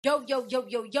Yo, yo, yo,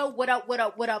 yo, yo, what up, what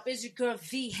up, what up? It's your girl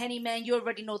V-Henny, man. You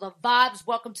already know the vibes.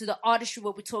 Welcome to the Artistry,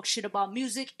 where we talk shit about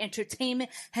music, entertainment,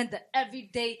 and the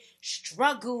everyday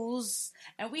struggles.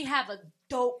 And we have a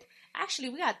dope, actually,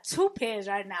 we got two pairs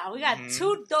right now. We got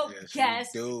two dope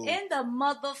guests in the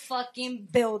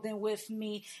motherfucking building with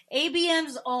me.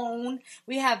 ABM's own.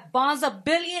 We have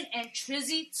Bondsabillion and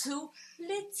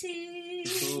Trizzytolitty.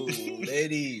 Too Too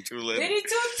titty.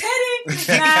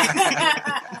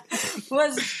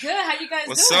 What's good? How you guys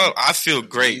What's doing? up? I feel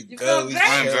great. You feel great?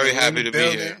 I'm very happy to be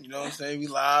here. You know what I'm saying? We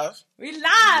live. We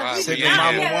live. We live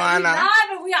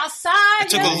and we outside. It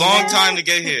took a long time to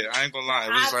get here. I ain't gonna lie.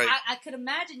 It was I could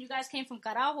imagine you guys came from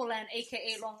Carajo Land,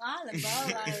 aka Long Island, bro.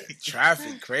 Like,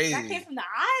 traffic crazy. I came from the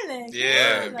island.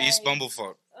 Yeah, like, East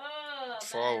Bumblefuck.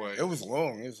 Far man. away. It was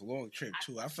long. It was a long trip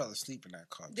too. I fell asleep in that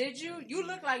car. Did you? You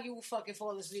look like you would fucking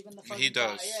fall asleep in the fucking He does.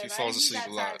 car. Yeah, he right? falls asleep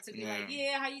a lot. To be like,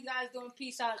 yeah, how you guys doing?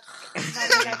 Peace out.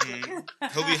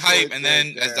 He'll be hype, and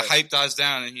then as the hype dies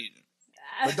down, and he.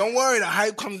 But don't worry, the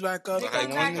hype comes back up. The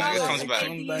hype comes back. It comes back.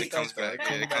 It comes back. It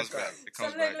comes back. So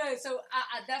look. So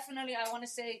I definitely want to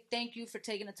say thank you for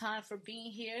taking the time for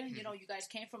being here. You know, you guys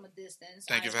came from a distance.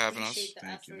 Thank you for having us.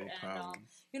 Thank you. No problem. And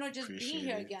you know, just Appreciate being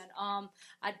here it. again.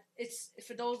 It's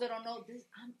for those that don't know.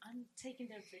 I'm taking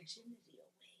their virginity away.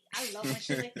 I love when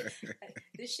shit like this.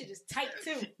 This shit is tight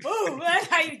too. Boom! That's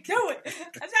how you do it.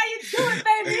 That's how you do it,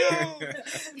 baby.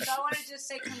 So I want to just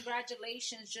say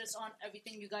congratulations just on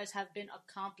everything you guys have been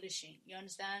accomplishing. You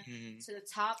understand? To the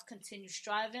top, continue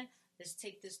striving. Let's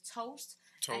take this toast.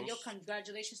 And yo,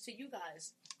 congratulations to you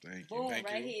guys. Thank you. Boom! Thank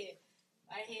right you. here.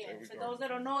 Right here. For those that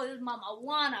don't know, this is Mama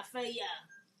Juana for ya.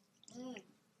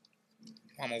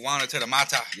 Mama Juana to the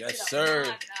mata. Yes, sir.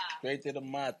 Straight to the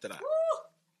matra. Oh,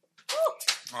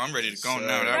 I'm ready to go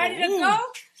now. Ready to go?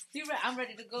 I'm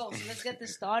ready to go. So let's get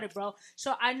this started, bro.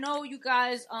 So I know you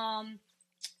guys,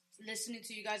 listening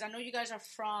to you guys, I know you guys are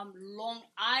from Long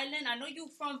Island. I know you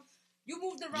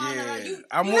moved around a lot. You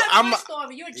have one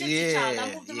story. You're a gypsy child.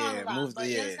 I moved around a lot. But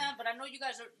you understand? But I know you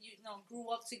guys grew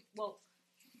up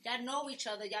y'all know each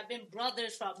other. Y'all been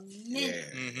brothers for a minute.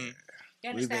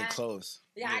 Yeah. We've been close.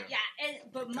 Yeah.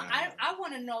 But I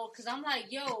want to know, because I'm like,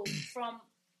 yo, from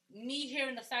me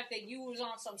hearing the fact that you was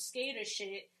on some skater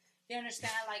shit, you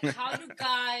understand? Like, how you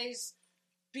guys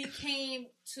became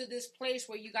to this place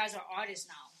where you guys are artists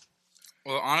now?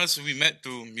 Well, honestly, we met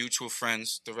through mutual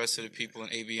friends, the rest of the people in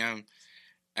ABM.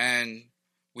 And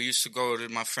we used to go to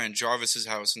my friend Jarvis's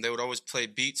house, and they would always play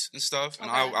beats and stuff. And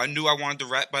I knew I wanted to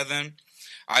rap by then.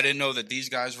 I didn't know that these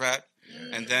guys rap.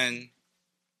 And then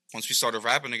once we started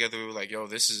rapping together, we were like, yo,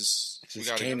 this is... Just we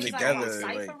gotta came keep together. going.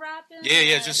 Cypher rapping?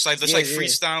 Yeah, just like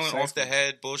freestyling Cypher. off the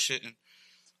head, bullshitting.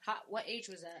 What age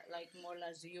was that? Like, more or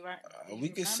less, do you rap? We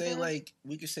could say like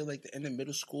the end of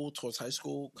middle school towards high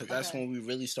school, because that's when we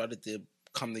really started to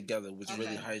come together. It was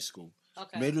really high school.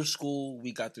 Okay. Middle school,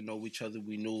 we got to know each other.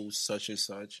 We knew such and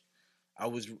such. I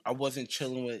wasn't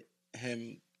chilling with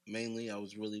him mainly. I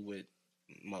was really with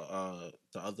the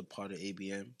other part of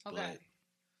ABM. Okay. But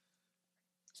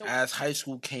so as high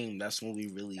school came, that's when we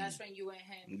really... That's when you and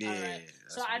him. Yeah. All right.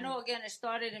 So I know, again, it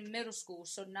started in middle school.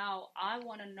 So now I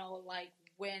want to know, like,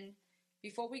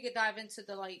 before we could dive into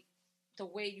the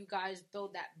way you guys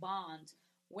build that bond,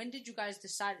 when did you guys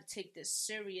decide to take this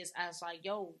serious as, like,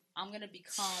 yo, I'm going to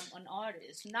become an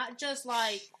artist? Not just,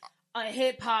 like, a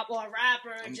hip-hop or a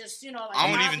rapper, just, like... I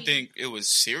don't even think it was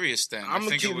serious then. I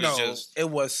think it was just... It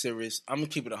was serious. I'm going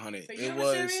to keep it 100. For you, it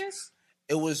was serious?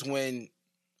 It was when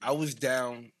I was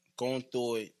down, going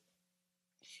through it.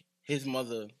 His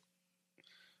mother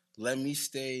let me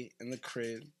stay in the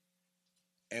crib,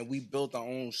 and we built our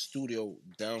own studio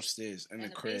downstairs in the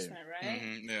crib. Basement, right?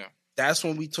 Yeah. That's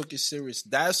when we took it serious.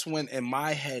 That's when, in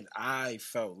my head, I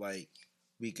felt like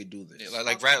we could do this. Yeah,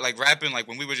 like rapping, like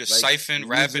when we were just siphing,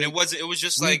 rapping. It was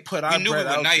just like we knew it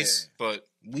was nice, but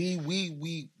we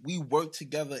worked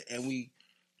together and we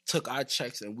took our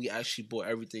checks and we actually bought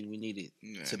everything we needed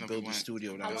to build the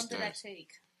studio. How long did that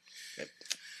take?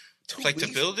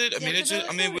 To build it?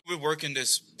 We were working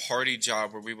this party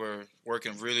job where we were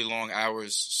working really long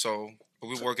hours, but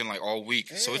we were working like all week.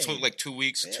 So it took like 2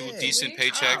 weeks, two decent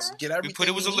paychecks.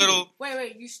 It was a little...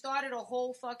 Wait, you started a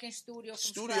whole fucking studio from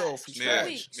scratch. Yeah. 2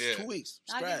 weeks? Yeah. 2 weeks,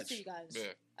 I'll give it scratch. to you guys.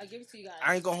 Yeah. I'll give it to you guys.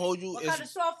 I ain't gonna hold you. What kind of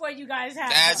software you guys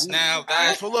have?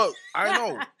 So look, I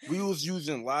know. We was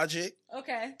using Logic.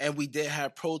 Okay. And we did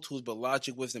have Pro Tools, but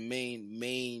Logic was the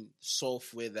main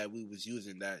software that we was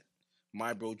using that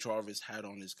my bro Jarvis had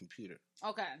on his computer.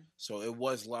 Okay. So it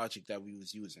was Logic that we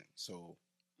was using. So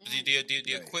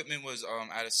the equipment was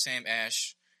out of Sam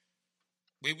Ash.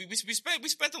 We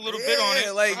spent a little bit on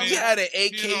it. Like, I mean, we had an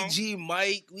AKG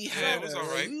mic. it was all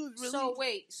right. So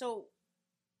wait, so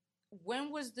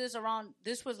when was this around?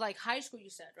 This was like high school, you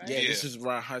said, right? Yeah, this is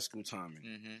around high school timing.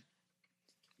 Mm-hmm.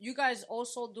 You guys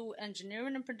also do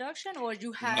engineering and production, or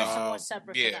you have someone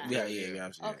separate for that? Yeah.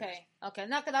 Okay.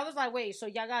 No, because I was like, wait, so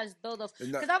y'all guys build a...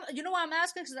 Because you know why I'm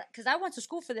asking? Because I went to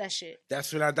school for that shit. That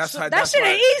shit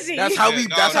ain't easy. That's how we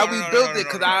built it.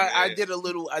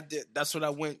 Because that's what I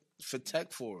went for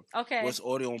tech for. Okay. Was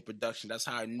audio and production. That's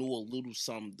how I knew a little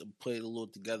something to put it a little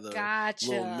together. Gotcha. A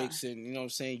little mixing. You know what I'm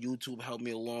saying? YouTube helped me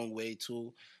a long way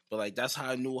too. But like, that's how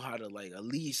I knew how to like at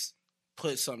least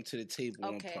put something to the table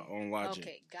on Logic.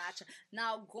 Okay, gotcha.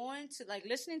 Now, going to, like,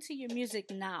 listening to your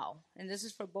music now, and this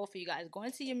is for both of you guys,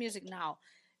 going to your music now,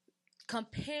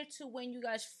 compared to when you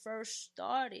guys first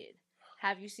started,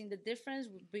 have you seen the difference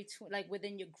between, like,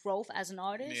 within your growth as an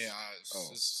artist? Yeah.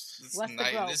 What's the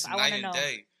growth? It's I night and know.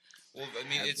 Day. Well, I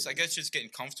mean, it's, I guess, just getting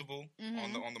comfortable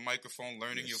on the microphone,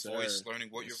 learning your voice, learning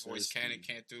what your voice can and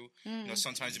can't do. You know,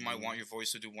 sometimes you might want your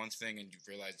voice to do one thing and you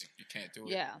realize you can't do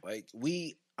it. Yeah. Like,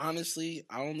 honestly,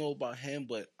 I don't know about him,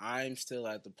 but I'm still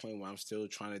at the point where I'm still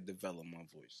trying to develop my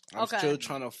voice. I'm still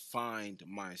trying to find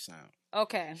my sound.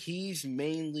 Okay. He's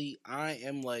mainly, I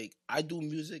do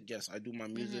music. Yes, I do my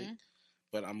music,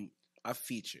 but I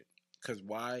feature. Because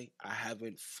why? I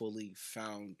haven't fully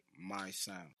found my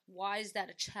sound. Why is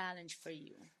that a challenge for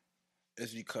you?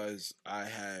 It's because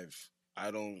I'm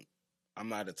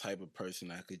not the type of person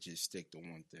that could just stick to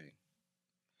one thing.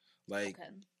 Like,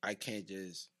 I can't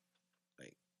just,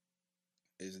 like,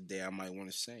 there's a day I might want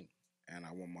to sing. And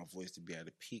I want my voice to be at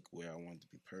a peak where I want it to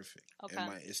be perfect. Okay.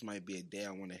 It might be a day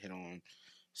I want to hit on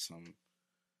some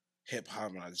hip hop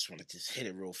and I just want to just hit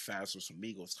it real fast with some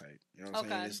Migos type. You know what I'm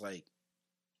saying? It's like,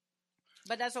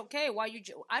 but that's okay.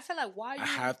 I feel like I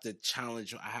have to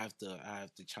challenge. I have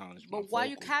to challenge. But why are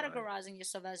you categorizing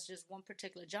yourself as just one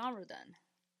particular genre? Then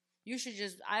you should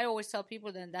just. I always tell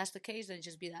people, then that's the case. Then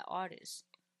just be that artist,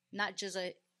 not just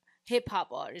a hip hop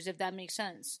artist. If that makes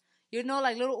sense. You know,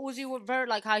 like Lil Uzi Vert,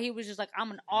 like how he was just like, I'm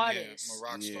an artist. I'm a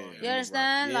rock star. You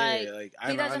understand? Like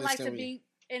he doesn't like to be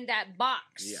in that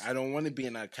box. Yeah, I don't want to be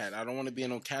in that I don't want to be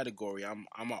in no category. I'm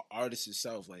an artist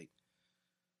itself. Like,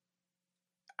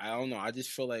 I don't know. I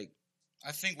just feel like...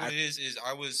 I think what it is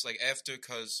I was, like, after...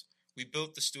 Because we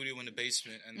built the studio in the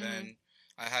basement, and then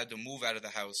I had to move out of the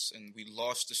house, and we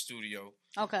lost the studio.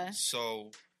 Okay.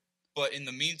 So... But in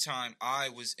the meantime, I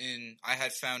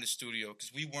had found a studio.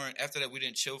 Because we weren't... After that, we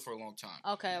didn't chill for a long time.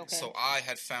 Okay. So I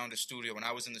had found a studio, and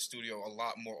I was in the studio a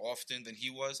lot more often than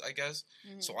he was, I guess.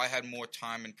 So I had more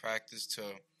time and practice to,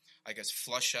 I guess,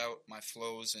 flush out my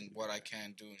flows and what I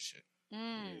can do and shit.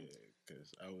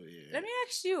 Let me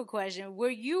ask you a question. Were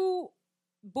you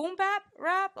boom bap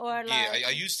rap or like? Yeah,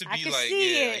 I used to be I can like.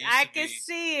 See yeah, it. I can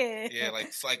see it. Yeah,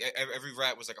 like every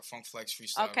rap was like a Funk Flex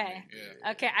freestyle. Okay.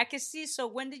 Yeah. Okay, I can see. So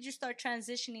when did you start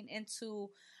transitioning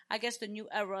into, I guess, the new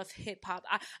era of hip hop?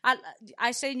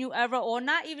 I say new era or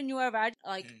not even new era. I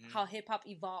like how hip hop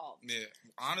evolved. Yeah,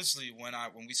 honestly, when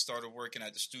we started working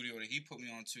at the studio that he put me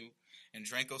onto. In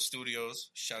Dranko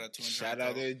Studios, shout out to Dranko. Shout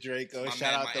out to Dranko.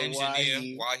 Shout out to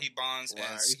engineer, Wahi Bonds,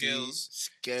 and Skills.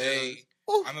 I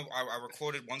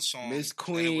recorded one song. Miss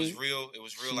Queen. And it was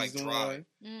real like dry.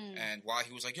 And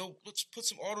Wahi was like, yo, let's put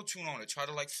some auto-tune on it. Try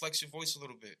to like flex your voice a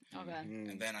little bit. Okay.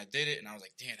 And then I did it, and I was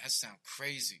like, damn, that sounds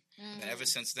crazy. And then ever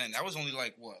since then, that was only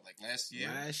like what? Like last year?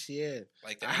 Last year.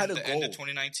 Like the end of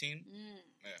 2019?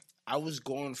 Yeah. I was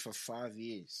going for 5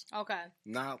 years. Okay.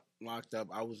 Not locked up.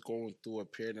 I was going through a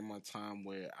period of my time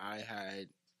where I had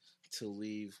to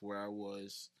leave where I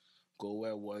was, go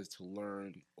where I was to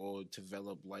learn or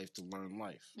develop life to learn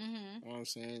life. You know what I'm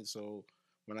saying? So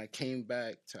when I came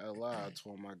back to LA, I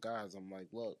told my guys, I'm like,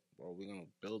 look, bro, we're going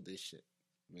to build this shit.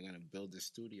 We're going to build this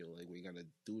studio. Like, we're going to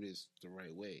do this the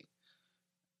right way.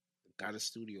 Got a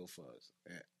studio for us.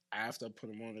 And after I put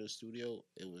him on to the studio,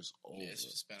 it was over. Yeah,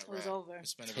 it's been a wrap. It was over.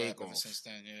 It's been a wrap ever since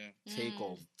then, yeah. Take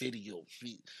off videos.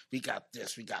 We got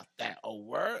this, we got that. Oh,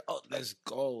 word? Oh, let's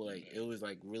go. Like, it was,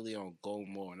 like, really on go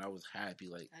mode, and I was happy.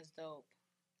 Like,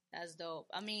 That's dope.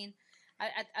 I mean,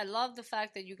 I love the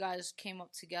fact that you guys came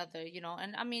up together, you know,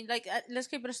 and I mean, like, let's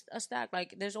keep it a stack.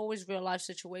 Like, there's always real life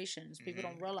situations. People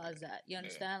don't realize that. You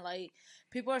understand? Yeah. Like,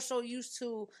 people are so used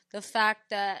to the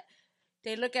fact that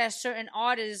they look at certain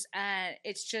artists and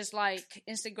it's just like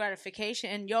instant gratification,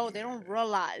 and they don't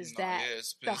realize that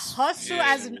the hustle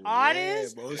as an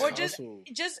artist, or just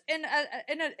in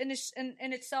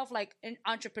itself, like an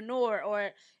entrepreneur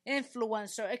or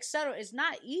influencer, etc., is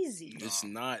not easy. It's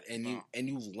not, and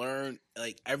you learn,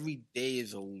 like, every day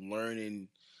is a learning.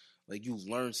 Like, you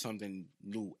learn something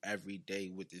new every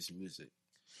day with this music.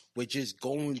 with just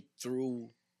going through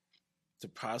the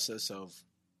process of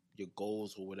your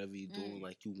goals or whatever you're doing,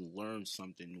 like you learn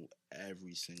something new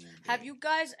every single day. Have you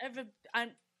guys ever?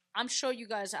 I'm sure you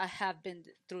guys have been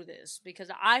through this because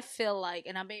I feel like,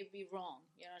 and I may be wrong.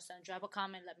 You understand? Drop a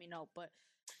comment, let me know. But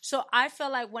so I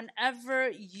feel like whenever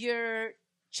you're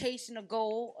chasing a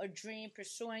goal, a dream,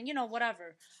 pursuing,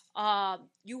 whatever,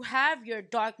 you have your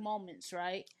dark moments,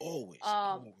 right? Always.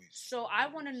 So I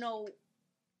want to know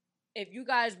if you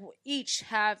guys each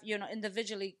have,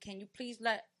 individually, can you please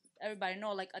let everybody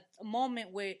know, like a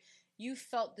moment where you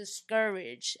felt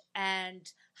discouraged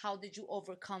and how did you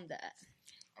overcome that?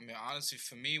 I mean, honestly,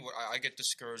 for me, I get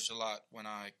discouraged a lot when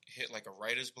I hit like a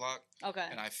writer's block. Okay.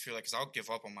 And I feel like, because I'll give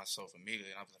up on myself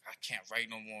immediately. And I'm like, I can't write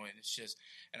no more. And it's just,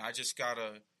 and I just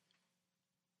gotta,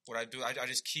 what I do, I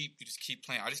just keep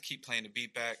playing. I just keep playing the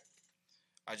beat back.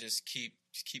 I just keep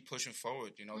pushing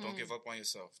forward. Don't give up on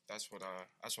yourself. That's what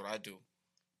I do.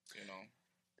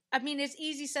 I mean, it's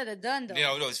easy said than done, though.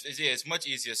 Yeah, it's much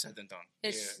easier said than done.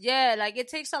 Like, it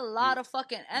takes a lot of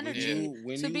fucking energy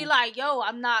to be like, yo,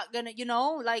 I'm not gonna,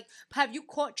 like, have you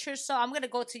caught yourself? I'm gonna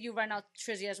go to you right now,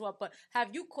 Trizzy, as well, but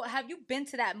have you been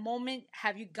to that moment?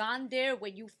 Have you gone there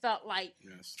where you felt like,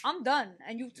 I'm done,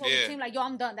 and you told the team, like, yo,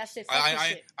 I'm done, that's it, fuck this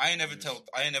shit. I ain't never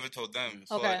told them,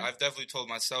 but I've definitely told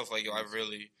myself, like, yo,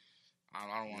 I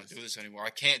don't want to do this anymore. I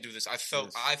can't do this. I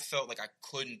felt like I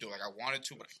couldn't do it. Like I wanted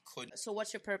to, but I couldn't. So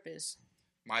what's your purpose?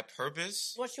 My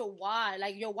purpose? What's your why?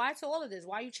 Like your why to all of this?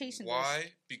 Why are you chasing this?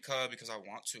 Why? Because I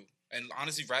want to. And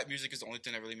honestly, rap music is the only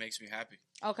thing that really makes me happy.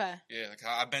 Okay. Yeah, like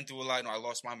I've been through a lot. I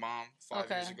lost my mom 5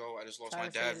 years ago. I just lost my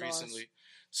dad recently.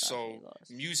 So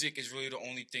music is really the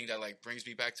only thing that like brings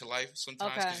me back to life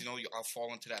sometimes because I'll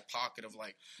fall into that pocket of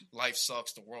like life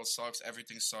sucks, the world sucks,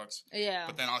 everything sucks. Yeah.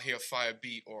 But then I'll hear a fire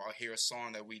beat or I'll hear a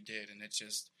song that we did and it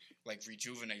just like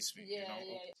rejuvenates me. Yeah.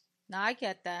 No, I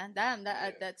get that.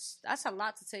 That's a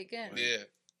lot to take in. Yeah.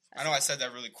 I know I said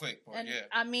that really quick, but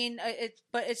I mean,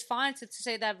 but it's fine to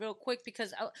say that real quick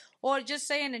because, or just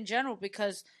saying in general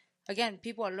because, again,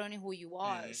 people are learning who you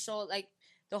are. Mm-hmm. So like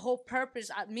the whole purpose,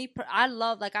 I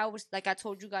love like I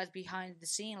told you guys behind the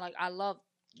scene, like I love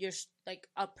your like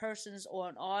a person's or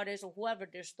an artist or whoever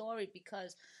their story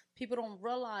because people don't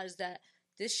realize that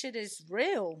this shit is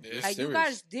real. Yeah, like serious. You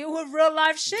guys deal with real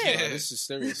life shit. Yeah, this is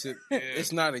serious.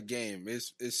 It's not a game.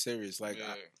 It's serious. Like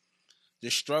the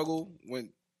struggle when.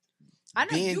 I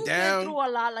know you've been through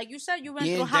a lot. Like you said, you went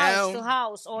through house to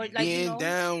house. Or like, being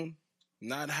down,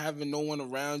 not having no one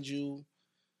around you.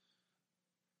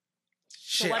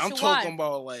 Shit, I'm talking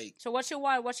about like... So what's your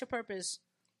why? What's your purpose?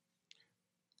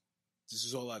 This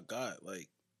is all I got. Like,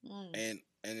 and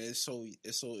it's so...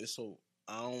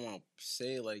 I don't want to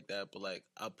say it like that, but like,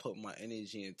 I put my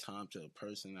energy and time to a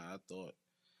person that I thought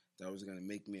that was going to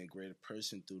make me a greater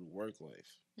person through the work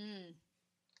life.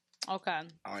 Okay.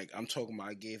 Like, I'm talking about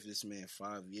I gave this man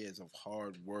 5 years of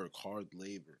hard work, hard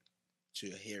labor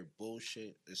to hear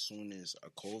bullshit as soon as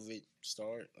a COVID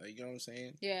start. Like, you know what I'm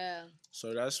saying? Yeah.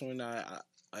 So that's when I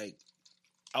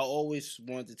always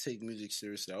wanted to take music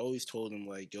seriously. I always told him,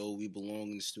 like, yo, we belong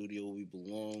in the studio. We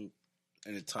belong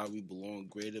in the top. We belong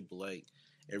greater. But, like,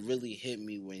 it really hit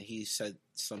me when he said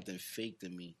something fake to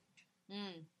me.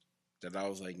 That I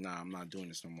was like, nah, I'm not doing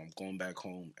this no more. I'm going back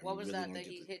home. What was that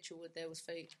he hit you with that was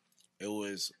fake? It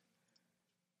was,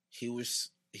 he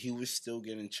was still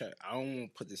getting checked. I don't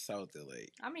want to put this out there,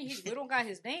 like. I mean, we don't got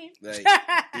his name. Like,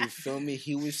 you feel me?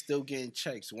 He was still getting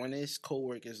checks. One of his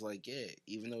coworkers, like, yeah,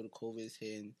 even though the COVID is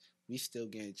hitting, we still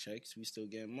getting checks. We still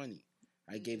getting money.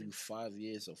 I gave you 5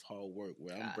 years of hard work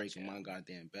where I'm breaking my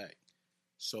goddamn back.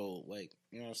 So, like,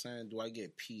 you know what I'm saying? Do I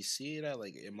get PC of that?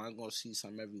 Like, am I going to see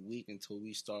something every week until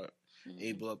we start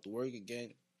able up to work again?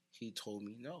 He told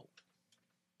me no.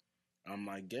 I'm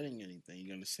not getting anything.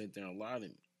 You're going to sit there and lie to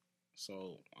me.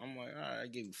 So, I'm like, all right, I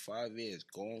give you 5 years.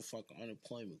 Go on fucking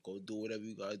unemployment. Go do whatever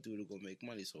you got to do to go make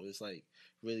money. So, it's like,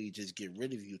 really just get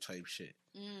rid of you type shit.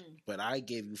 But I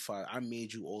gave you I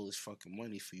made you all this fucking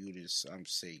money for you to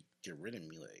say, get rid of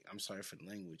me. Like, I'm sorry for the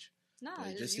language. No,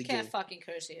 like, you can't fucking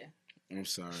curse here. I'm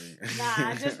sorry. Nah,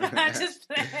 I just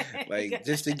playing. Like,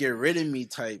 just to get rid of me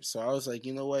type. So, I was like,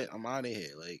 you know what? I'm out of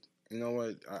here. Like, you know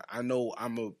what? I know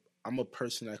I'm a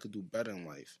person that could do better in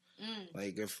life.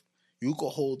 Like, if you could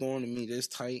hold on to me this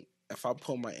tight, if I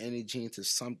put my energy into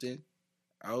something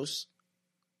else,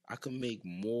 I could make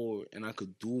more and I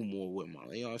could do more with my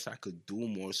life. You know, I could do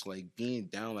more. So, like, being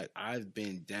down, like, I've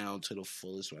been down to the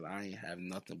fullest where I ain't have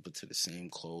nothing but to the same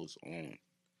clothes on.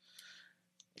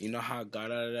 You know how I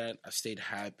got out of that? I stayed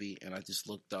happy and I just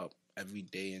looked up every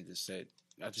day and just said,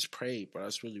 I just prayed, bro.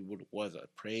 That's really what it was. I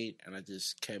prayed and I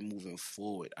just kept moving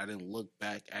forward. I didn't look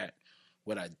back at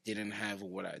what I didn't have or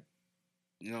what I,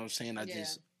 you know what I'm saying? I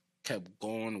just kept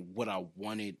going what I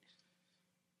wanted.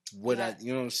 You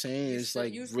know what I'm saying? It's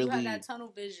like really. You had that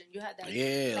tunnel vision. You had that.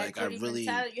 Yeah, that like I really.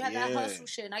 mentality. You had that hustle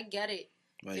shit, and I get it.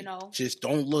 Like, you know, just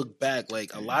don't look back.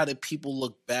 Like a lot of people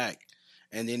look back,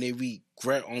 and then they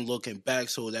regret on looking back.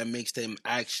 So that makes them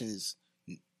actions.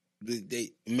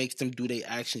 It makes them do their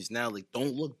actions now. Like,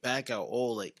 don't look back at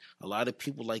all. Like, a lot of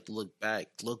people like to look back.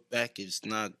 Look back is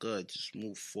not good. Just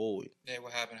move forward. Yeah,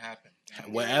 what happened.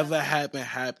 Whatever happened,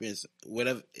 happens.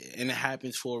 Whatever, and it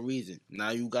happens for a reason.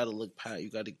 Now you got to look back. You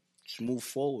got to just move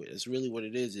forward. That's really what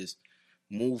it is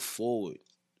move forward.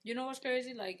 You know what's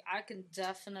crazy? Like, I can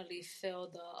definitely feel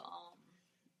the,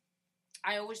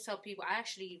 I always tell people, I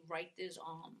actually write this,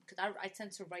 because I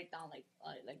tend to write down,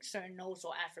 like certain notes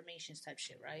or affirmations type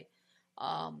shit, right?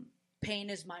 Pain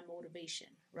is my motivation,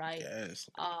 right? Yes.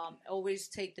 Always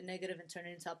take the negative and turn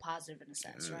it into a positive in a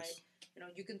sense, right? You know,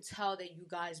 you can tell that you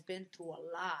guys been through a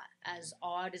lot as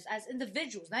artists, as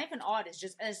individuals, not even artists,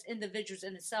 just as individuals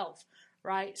in itself,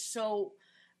 right? So,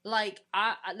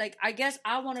 I guess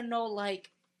I want to know,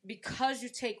 like, because you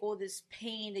take all this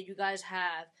pain that you guys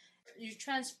have, you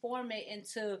transform it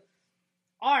into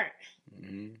art.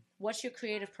 Mm-hmm. What's your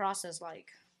creative process like?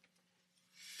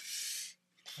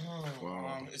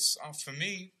 It's for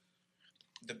me,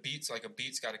 the beats, like a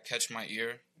beat's got to catch my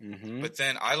ear. Mm-hmm. But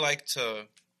then I like to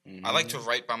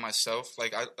write by myself.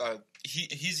 Like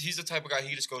he's the type of guy,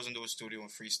 he just goes into a studio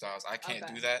and freestyles. I can't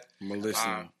do that. I'm a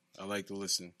listener. I like to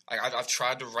listen. I've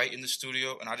tried to write in the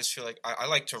studio, and I just feel like I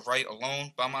like to write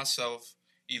alone by myself.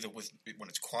 Either when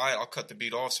it's quiet, I'll cut the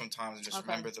beat off sometimes and just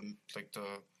remember the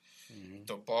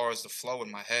bars, the flow in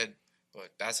my head. But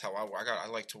that's how I work. I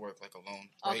like to work like alone.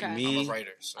 Right? I'm a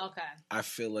writer. So. Okay. I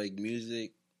feel like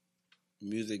music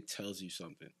tells you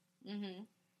something. Mm-hmm.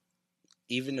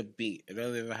 Even a beat, it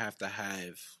doesn't even have to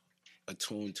have a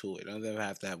tune to it. It doesn't even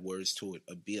have to have words to it.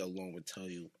 A beat alone would tell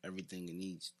you everything it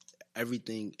needs,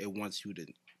 everything it wants you to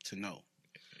know.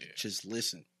 Yeah. Just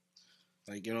listen.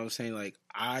 Like, you know what I'm saying? Like,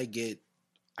 I get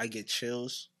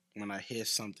chills when I hear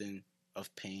something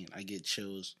of pain. I get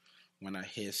chills when I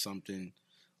hear something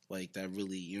like that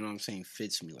really, you know what I'm saying,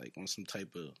 fits me, like on some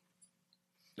type of.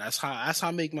 That's how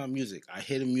I make my music. I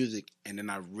hear the music and then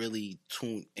I really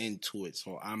tune into it.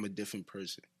 So I'm a different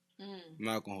person. I'm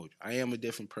not gonna hold you. I am a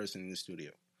different person in the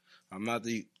studio. I'm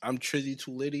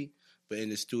Trizzytolitty, but in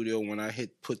the studio when I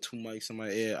put two mics in my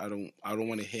ear, I don't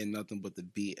want to hear nothing but the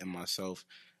beat and myself,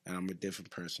 and I'm a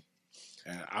different person.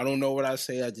 And I don't know what I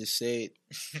say. I just say it.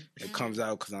 It comes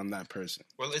out because I'm that person.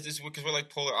 Well, it's because we're like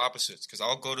polar opposites. Because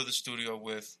I'll go to the studio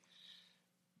with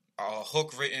a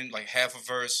hook written, like half a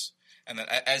verse, and then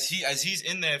as he's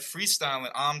in there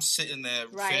freestyling, I'm sitting there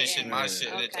finishing my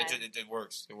shit. Okay. It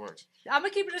works. It works. I'm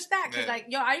gonna keep it a stack because,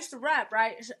 I used to rap,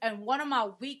 right? And one of my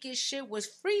weakest shit was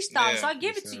freestyle. So I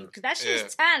give it to you because that shit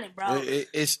is talent, bro.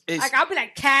 It's like I'll be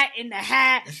like Cat in the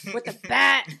Hat with the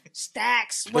bat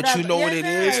stacks. Whatever. But you know what it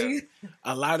is?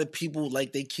 A lot of people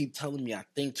they keep telling me I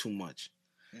think too much,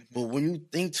 but when you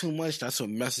think too much, that's what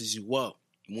messes you up.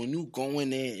 When you go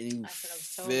in there and you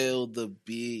feel the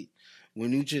beat,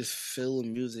 when you just feel the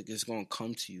music, it's gonna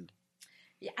come to you.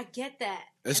 Yeah, I get that,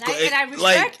 and I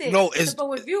respect it. No, but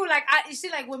with you, you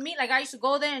see, with me, I used to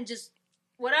go there and just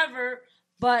whatever.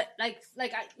 But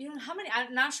how many?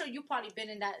 I'm not sure you probably been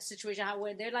in that situation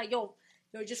where they're like, yo,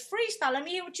 just freestyle. Let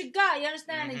me hear what you got. You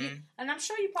understand? Mm-hmm. And I'm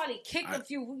sure you probably kicked a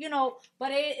few,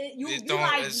 but I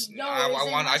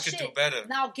could do better.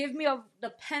 Now give me the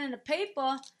pen and the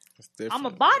paper. I'm a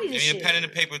body this shit. Give me a pen and a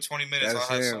paper in 20 minutes. That's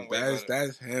I'll have him.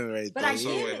 That's him right there. But I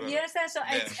give it. You understand? So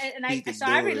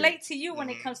I relate to you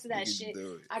when it comes to that shit.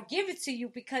 I give it to you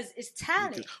because it's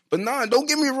talent. But don't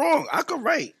get me wrong. I could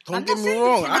write. Don't get me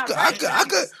wrong. I could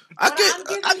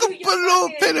put a little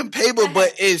pen and paper,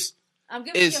 but it's. I'm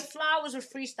giving you your flowers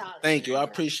with freestyle. Thank you. I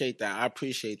appreciate that.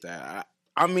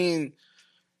 I mean,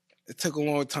 it took a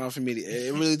long time for me.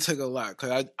 It really took a lot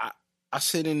because I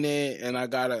sit in there and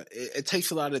it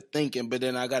takes a lot of thinking, but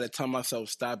then I gotta tell myself,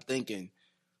 stop thinking,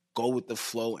 go with the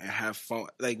flow and have fun.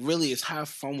 Like really, it's have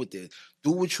fun with it.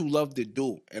 Do what you love to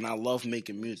do, and I love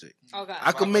making music. Okay.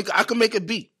 I can make a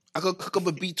beat. I could cook up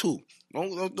a beat too.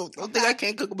 Don't think I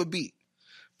can't cook up a beat.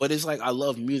 But it's like I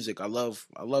love music. I love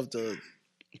to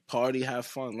party, have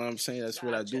fun. You know what I'm saying? That's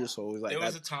what I do. So it's like there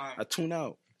was a time I tune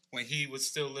out. When he was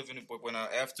still living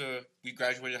after we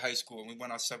graduated high school and we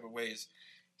went our separate ways.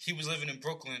 He was living in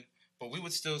Brooklyn, but we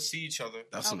would still see each other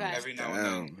every now and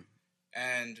then.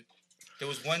 And there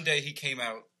was one day he came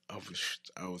out. I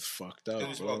was fucked up.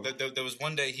 There was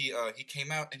one day he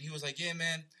came out and he was like, "Yeah,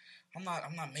 man, I'm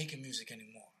not making music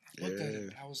anymore." I looked at him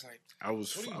and I was like, "What are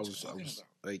you talking about?"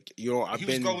 Like, you know, He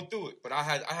was going through it, but I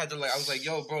had to like, I was like,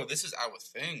 yo, bro, this is our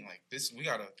thing. Like this, we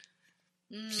gotta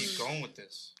keep going with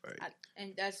this. Right.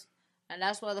 And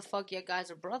that's why the fuck your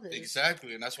guys are brothers.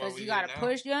 Exactly, and that's why we you gotta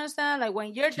push. You understand? Like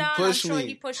when you're He down, I'm sure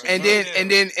he pushed and you.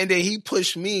 then he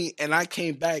pushed me, and I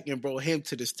came back and brought him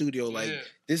to the studio. Like,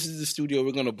 this is the studio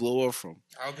we're gonna blow up from.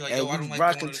 I'll be like, and yo, I don't we like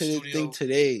rocking going to to the the studio. thing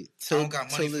today. I don't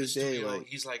got money for the studio. Like,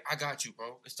 he's like, I got you,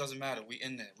 bro. It doesn't matter. We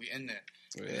in there.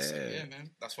 Yeah, like, man.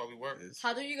 That's why we work.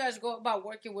 How do you guys go about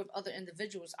working with other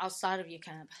individuals outside of your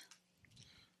camp?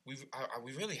 We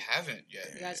really haven't yet.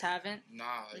 You guys haven't? Nah.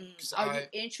 Are you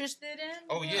interested in?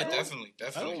 Oh yeah, definitely.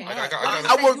 Okay.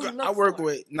 I work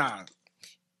with. Nah,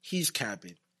 he's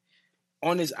capping.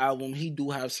 On his album, he do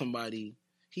have somebody.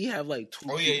 He have like 2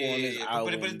 people on his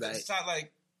album. But it's not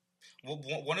like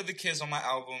one of the kids on my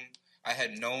album I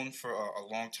had known for a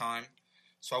long time,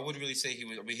 so I wouldn't really say he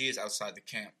was. I mean, he is outside the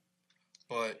camp,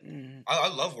 but I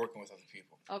love working with other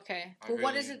people. Okay, but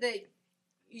what is it that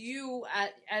you,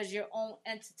 as your own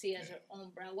entity, as your own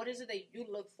brand, what is it that you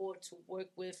look for to work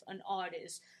with an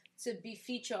artist to be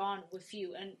featured on with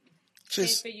you and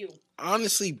just for you?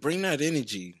 Honestly, bring that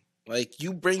energy. Like,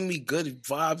 you bring me good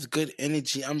vibes, good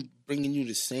energy. I'm bringing you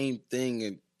the same thing,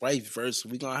 and vice versa.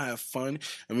 We're gonna have fun,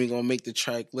 and we're gonna make the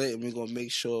track lit, and we're gonna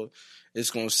make sure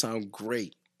it's gonna sound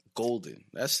great, golden.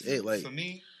 That's it. Like, for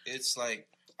me, it's like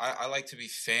I like to be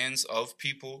fans of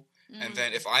people. And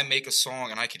then if I make a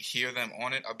song and I could hear them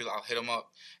on it, I'll hit them up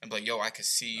and be like, "Yo, I could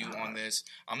see you on this."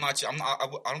 I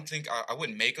don't think I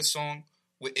wouldn't make a song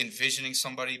with envisioning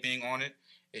somebody being on it.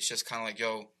 It's just kind of like,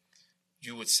 "Yo,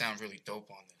 you would sound really dope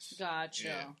on this." Gotcha.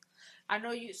 Yeah. I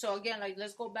know you. So again, like,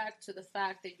 let's go back to the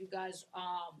fact that you guys,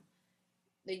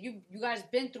 you guys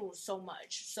been through so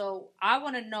much. So I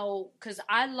want to know, because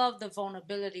I love the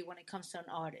vulnerability when it comes to an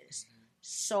artist.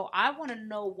 So I want to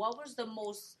know,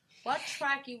 what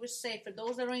track you would say, for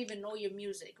those that don't even know your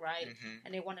music, right?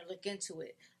 And they want to look into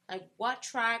it. Like, what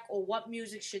track or what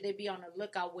music should they be on the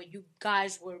lookout where you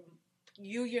guys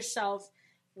you yourself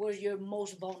were your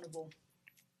most vulnerable?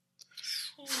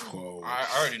 Whoa.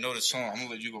 I already know the song. I'm going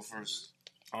to let you go first.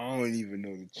 I don't even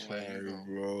know the track,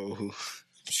 bro.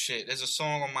 Shit, there's a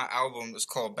song on my album. It's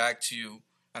called Back to You.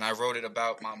 And I wrote it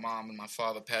about my mom and my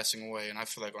father passing away. And I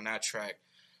feel like on that track,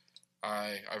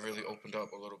 I really opened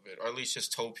up a little bit, or at least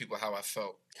just told people how I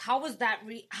felt. How was that?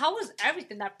 How was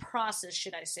everything, that process,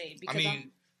 should I say? Because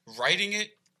writing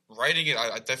it,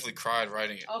 I definitely cried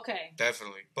writing it. Okay.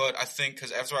 Definitely. But I think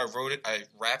because after I wrote it, I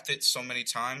rapped it so many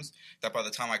times that by the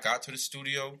time I got to the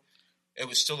studio, it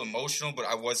was still emotional, but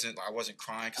I wasn't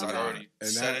crying because I'd already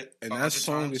said it. And that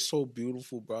song times. Is so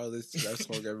beautiful, bro. That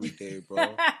song every day,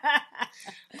 bro.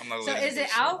 So is it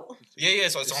out? Yeah.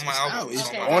 So it's on my album. It's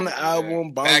on the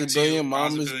album. Bondsabillion,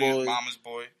 Mama's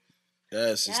Boy.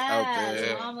 Yes, it's out there.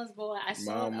 Yeah. Mama's Boy.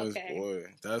 Mama's Boy.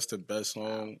 That's the best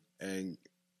song. And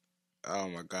oh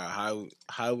my God,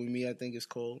 High With Me, I think it's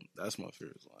called. That's my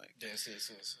favorite song. Yes.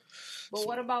 But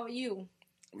what about you?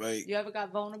 Like, you ever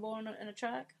got vulnerable in a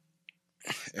track?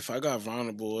 If I got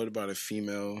vulnerable, what about a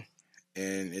female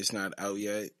and it's not out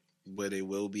yet, but it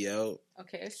will be out?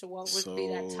 Okay, so what would be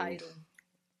that title?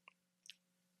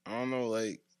 I don't know,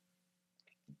 like,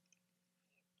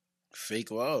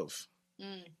 Fake Love.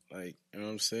 Like, you know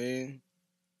what I'm saying?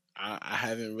 I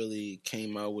haven't really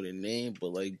came out with a name,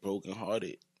 but like Broken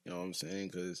Hearted. You know what I'm saying?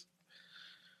 Because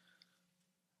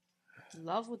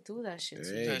love would do that shit to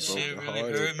you. That shit really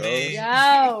hurt me.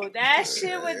 Yo, that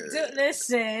shit would do.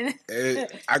 Listen.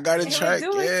 I got a track.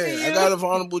 Yeah, I got a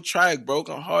vulnerable track,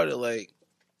 Broken Hearted. Like,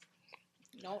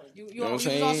 no, you was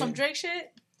on some Drake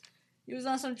shit? You was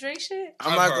on some Drake shit?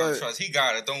 I'm not gonna trust. He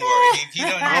got it. Don't worry. He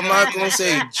I'm not gonna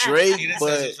say Drake,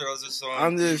 but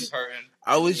I'm just.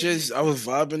 I was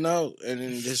vibing out, and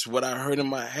then just what I heard in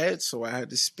my head, so I had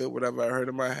to spit whatever I heard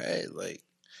in my head, like,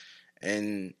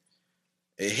 and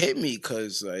it hit me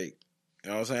because, like, you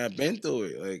know what I'm saying, I've been through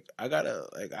it. Like,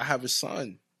 I have a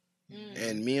son,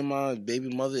 and me and my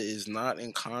baby mother is not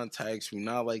in contact. We're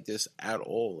not like this at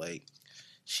all. Like,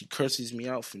 she curses me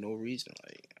out for no reason.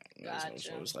 Like, gotcha.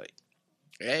 So it's like,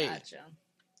 hey. Gotcha.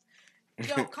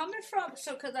 Yo, coming from,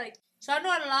 so I know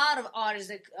a lot of artists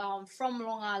that, from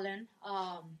Long Island.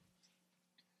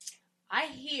 I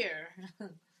hear,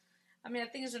 I mean, I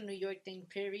think it's a New York thing,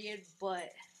 period.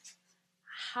 But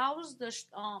how's the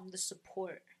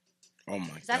support? Oh my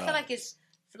God! I feel like it's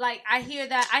like I hear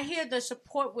the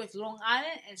support with Long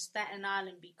Island and Staten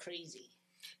Island be crazy.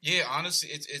 Yeah, honestly,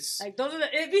 it's like those are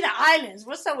it'd be the islands.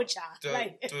 What's up with y'all?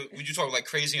 Would you talk like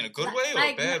crazy in a good way or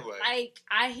a bad way? Like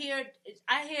I hear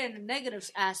in the negative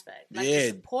aspect. Like yeah, the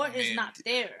support is not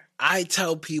there. I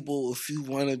tell people if you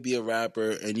want to be a rapper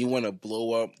and you want to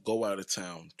blow up, go out of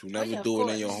town. Do never do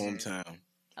it in your hometown.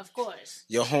 Of course,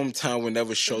 your hometown will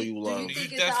never show you love. Do you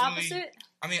think it's the opposite?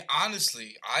 I mean,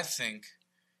 honestly, I think.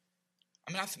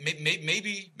 I mean,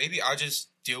 maybe I just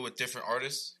deal with different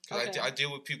artists because I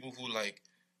deal with people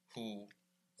who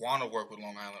want to work with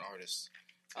Long Island artists.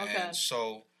 Okay. And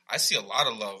so I see a lot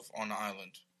of love on the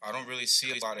island. I don't really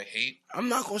see a lot of hate. I'm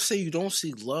not going to say you don't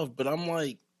see love, but I'm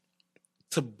like,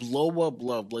 to blow up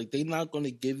love, like, they not going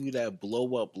to give you that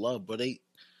blow up love, but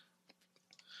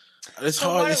it's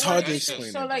hard to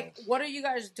explain. So, like, what are you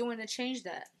guys doing to change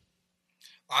that?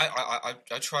 I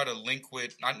try to link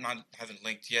with not haven't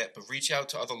linked yet, but reach out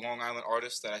to other Long Island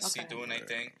artists that I see doing their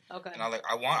thing. Okay. And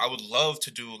I would love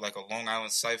to do like a Long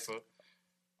Island cipher,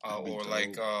 or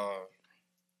like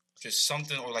just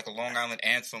something, or like a Long Island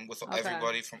anthem with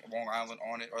everybody from Long Island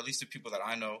on it, or at least the people that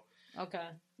I know. Okay.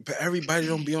 But everybody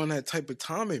don't be on that type of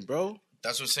timing, bro.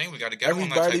 That's what I'm saying. We got to get on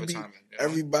that type of timing. You know?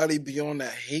 Everybody be on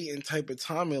that hating type of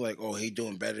timing, like, oh, he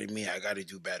doing better than me. I got to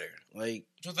do better. Like,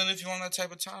 so then if you're on that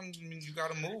type of time, you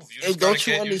got to move. And don't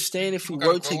you understand if you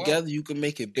work together, you can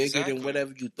make it bigger than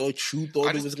whatever you thought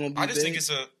it was going to be big?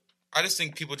 I just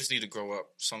think people just need to grow up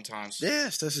sometimes.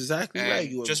 Yes, that's exactly right.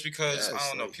 Just because, I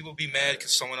don't know, people be mad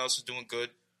because someone else is doing good.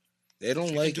 They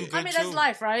don't like it. I mean, that's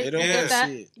life, right? You get that.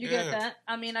 You get that.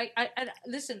 I mean, I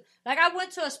listen. Like, I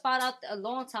went to a spot out a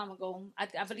long time ago.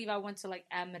 I believe I went to like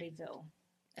Amityville,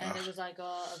 and it was like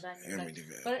a venue.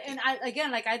 Amityville. But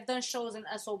I've done shows in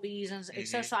SOBs and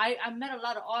etc. So I met a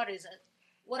lot of artists,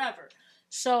 whatever.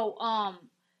 So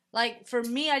like, for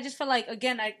me, I just feel like,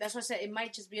 again, that's what I said, it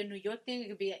might just be a New York thing. It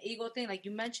could be an ego thing. Like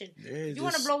you mentioned, if you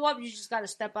want to blow up, you just got to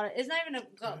step out. It's not even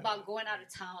about going out of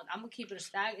town. I'm going to keep it a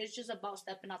stack. It's just about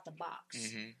stepping out the box.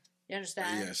 Mm-hmm. You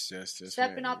understand? Yes.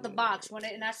 Stepping out the box.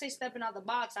 And I say stepping out the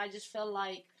box, I just feel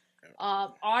like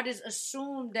artists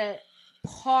assume that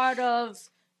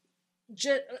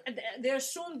they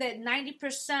assume that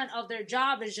 90% of their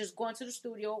job is just going to the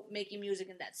studio, making music,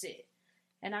 and that's it.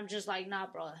 And I'm just like, nah,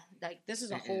 bro. Like, this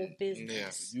is a whole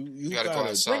business. Yeah. You gotta go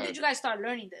outside. When did you guys start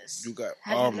learning this?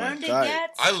 Have you learned it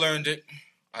yet? I learned it.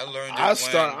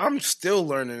 I'm still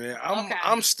learning it.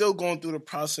 I'm still going through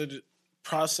the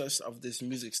process of this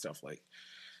music stuff. Like,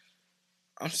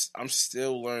 I'm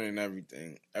still learning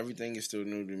everything. Everything is still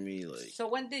new to me. Like, so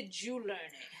when did you learn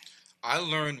it? I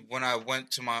learned when I went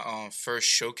to my first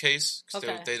showcase.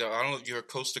 Okay. I don't know if you heard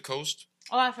Coast to Coast.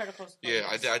 Oh, I've heard of Coast to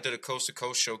Coast. Yeah, I did a Coast to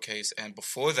Coast showcase, and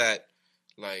before that,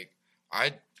 like,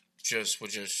 I would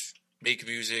just make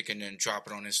music and then drop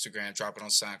it on Instagram, drop it on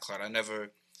SoundCloud. I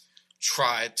never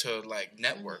tried to, like,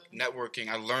 network. Networking,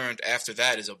 I learned after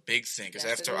that is a big thing, because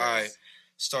after I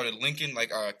started linking,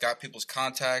 like, got people's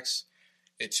contacts,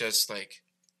 it just, like,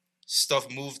 stuff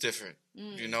moved different.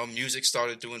 You know, music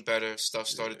started doing better, stuff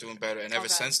started doing better, and ever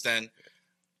since then,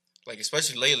 like,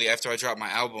 especially lately, after I dropped my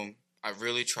album, I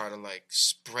really try to, like,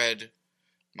 spread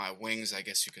my wings, I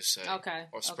guess you could say. Okay.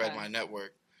 Or spread my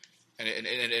network. And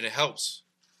it helps.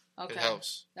 Okay. It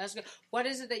helps. That's good. What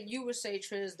is it that you would say,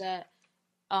 Triz, that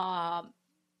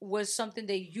was something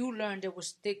that you learned that would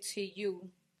stick to you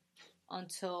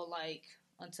until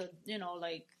you know,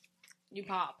 like, you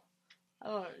pop?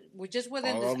 We're just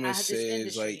within this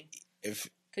industry. Like,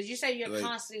 because you say you're like,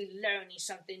 constantly learning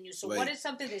something new. So like, what is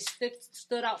something that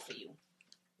stood out for you?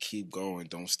 Keep going,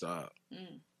 don't stop.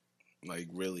 Like,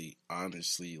 really,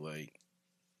 honestly, like,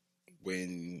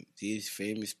 when these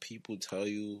famous people tell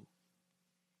you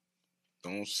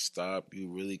don't stop, you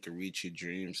really can reach your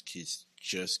dreams,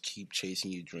 just keep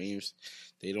chasing your dreams,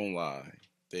 they don't lie.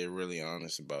 They're really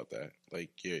honest about that. Like,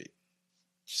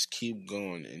 just keep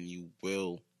going, and you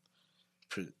will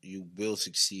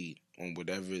succeed on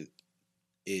whatever it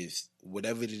is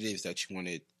that you want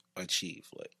to achieve.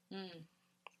 Like,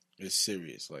 it's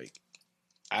serious. Like,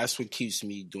 that's what keeps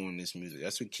me doing this music.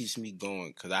 That's what keeps me going,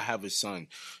 because I have a son.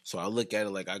 So I look at it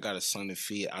like I got a son to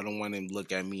feed. I don't want him to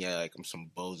look at me like I'm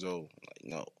some bozo. Like,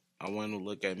 no. I want him to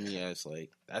look at me as, like,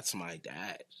 that's my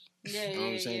dad. Yeah, you know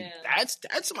what I'm saying?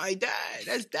 That's my dad.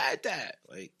 That's dad.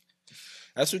 Like,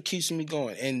 that's what keeps me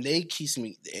going. And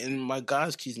my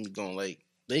guys keeps me going. Like,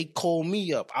 they call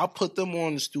me up. I put them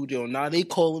on the studio. Now they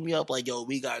calling me up like, yo,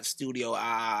 we got studio,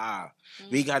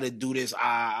 we got to do this,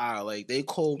 Like, they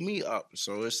call me up.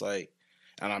 So it's like,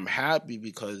 and I'm happy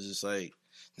because it's like,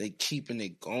 they keeping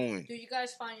it going. Do you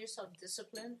guys find yourself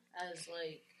disciplined as,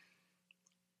 like,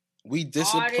 we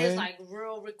artists, disciplined. like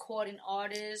real recording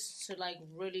artists, to like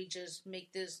really just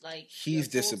make this like He's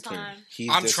disciplined.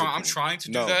 I'm trying to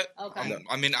do that. Okay. No.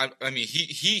 I mean, he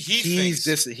He's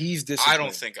thinks. he's disciplined. I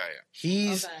don't think I am.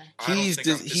 He's Okay. I don't think I'm he's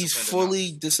disciplined fully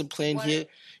enough. disciplined What- here.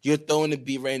 You're throwing the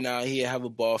beat right now. He have a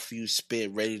ball for you,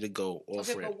 spit, ready to go.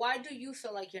 Okay, but why do you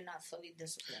feel like you're not fully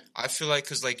disciplined? I feel like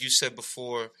because, like you said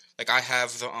before, like I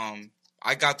have the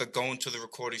I got the going to the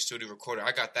recording studio recording.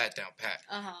 I got that down pat.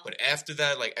 But after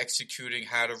that, like executing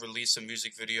how to release a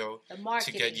music video, the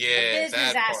marketing, to get the business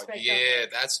that part, aspect of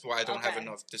it. that's why I don't have Okay.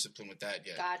 enough discipline with that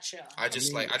yet. Gotcha. I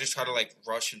just try to like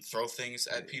rush and throw things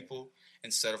at people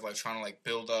instead of like trying to like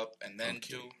build up and then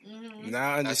do. Mm-hmm.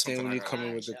 Now I understand something when I you're gotta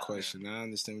coming with the gotcha. question. Now I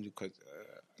understand when you question.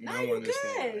 No, I you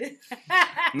understand. good.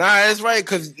 Nah, that's right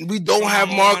because we don't have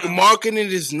marketing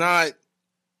is not.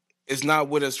 It's not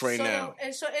with us right now.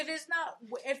 And so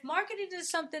if marketing is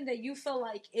something that you feel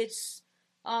like it's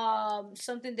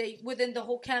something that within the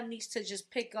whole camp needs to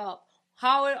just pick up,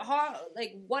 how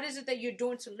like what is it that you're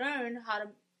doing to learn how to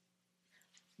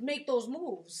make those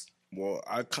moves? Well,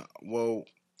 are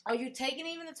you taking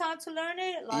even the time to learn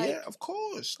it? Like, yeah, of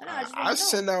course. I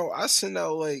send out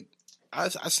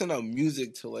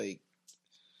music to like,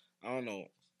 I don't know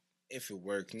if it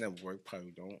works. Never work,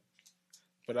 probably don't.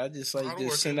 But I just like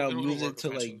send out music to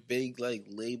like big like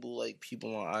label like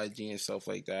people on IG and stuff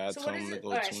like that. I tell them to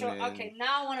go tune in. Okay,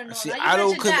 now I want to know. See, now you I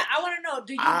don't. that. I want to know.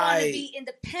 Do you want to be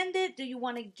independent? Do you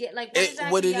want to get like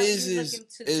what exactly you looking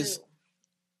to do?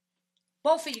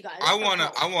 Both of you guys. I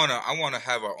wanna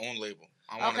have our own label.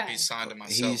 I want to be signed to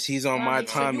myself. He's on my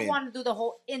timing. So you want to do the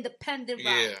whole independent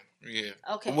route? Yeah.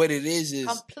 Okay. What it is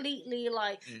completely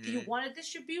like. Do you want a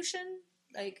distribution?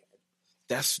 Like.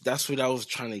 That's what I was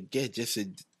trying to get.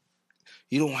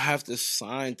 You don't have to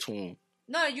sign to them.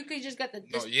 No, you could just get and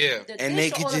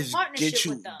they could just get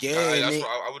you. Yeah, that's what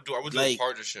I would do. I would like, do a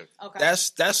partnership. Okay.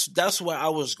 That's where I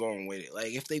was going with it.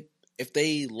 Like if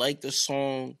they like the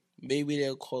song, maybe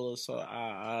they'll call us.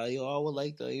 I would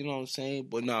like that. You know what I'm saying?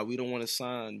 But no, we don't want to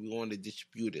sign. We want to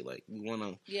distribute it. Like we want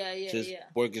to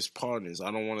work as partners.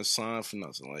 I don't want to sign for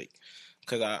nothing. Like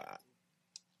because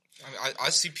I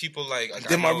see people like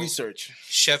did my research.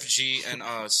 Chef G and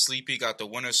Sleepy got the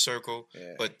winner's circle,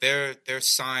 but they're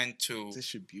signed to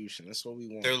distribution. That's what we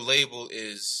want. Their label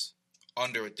is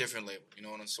under a different label, you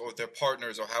know what I'm saying? Or their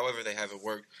partners or however they have it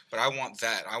worked. But I want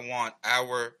that. I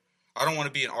don't want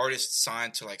to be an artist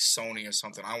signed to like Sony or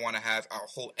something. I want to have our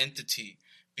whole entity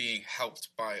being helped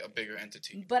by a bigger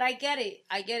entity. But I get it.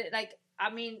 Like, I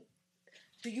mean,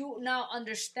 do you now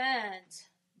understand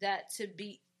that to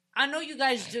be... I know you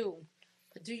guys do,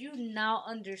 but do you now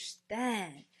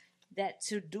understand that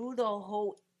to do the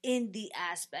whole indie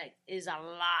aspect is a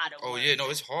lot of work? Oh yeah, no,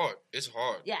 it's hard. It's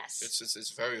hard. Yes,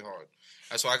 it's very hard.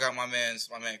 That's why I got my man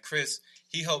Chris.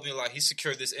 He helped me a lot. He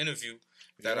secured this interview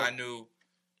that I knew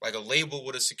like a label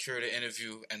would have secured an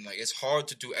interview, and like it's hard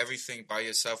to do everything by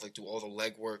yourself, like do all the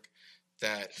legwork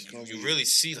that you really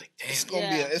see. Like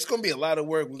damn, it's gonna be a lot of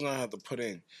work we're gonna have to put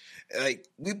in. Like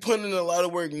we put in a lot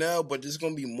of work now, but there's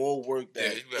gonna be more work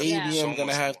that ABM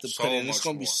gonna have to put in. There's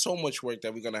gonna be so much work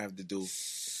that we're gonna have to do.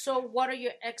 So, what are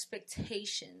your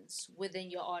expectations within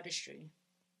your artistry?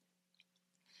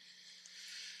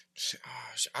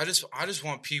 I just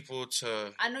want people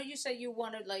to. I know you said you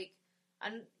want to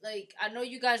I know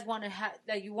you guys want to have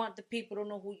that. You want the people to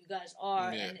know who you guys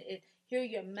are and hear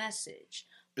your message.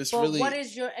 What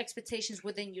is your expectations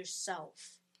within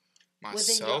yourself?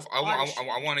 Myself, I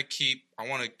want to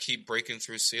keep breaking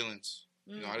through ceilings.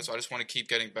 You know, I just want to keep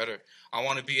getting better. I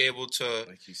want to be able to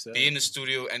be in the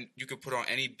studio, and you could put on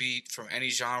any beat from any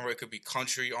genre. It could be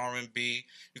country, R&B.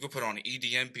 You could put on an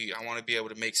EDM beat. I want to be able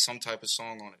to make some type of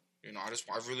song on it. You know, I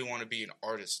really want to be an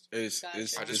artist. I live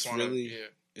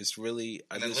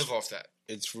off that.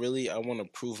 It's really I want to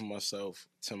prove myself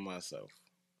to myself.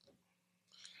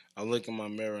 I look in my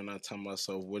mirror and I tell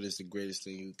myself, what is the greatest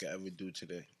thing you could ever do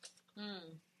today?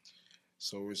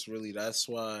 So it's really, that's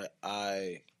why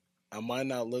I might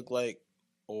not look like,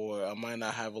 or I might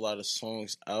not have a lot of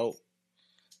songs out,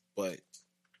 but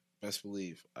best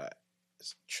believe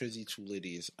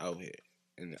Trizzytolitty is out here,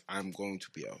 and I'm going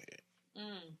to be out here.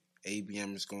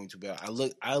 ABM is going to be out.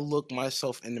 I look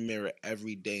myself in the mirror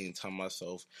every day and tell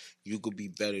myself, you could be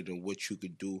better than what you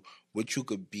could do, what you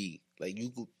could be. Like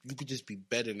you could just be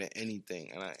better than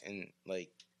anything, and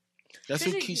that's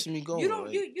what keeps me going. You don't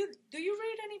do you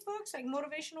read any books like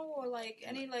motivational or like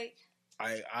any like?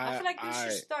 I feel like you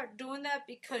should start doing that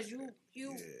because you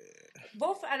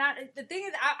both and the thing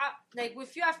is I like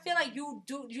with you I feel like you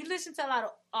listen to a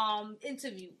lot of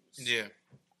interviews. Yeah.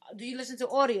 do you listen to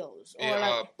audios?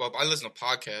 Or well, I listen to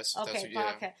podcasts. Okay,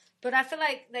 podcast. But I feel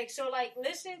like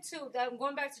listening to that.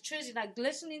 Going back to Trizzy, like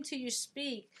listening to you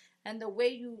speak and the way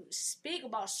you speak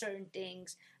about certain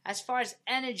things, as far as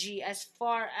energy, as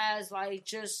far as like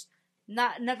just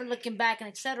never looking back and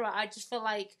etc. I just feel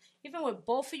like even with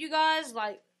both of you guys,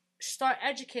 like start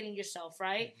educating yourself,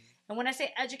 right? Mm-hmm. And when I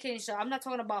say educating yourself, I'm not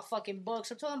talking about fucking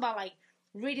books. I'm talking about like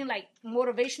reading like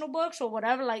motivational books or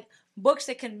whatever, like books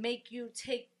that can make you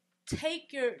take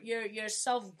your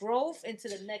self growth into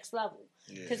the next level.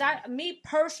 Because me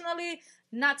personally,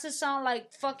 not to sound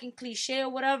like fucking cliche or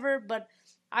whatever, but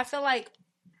I feel like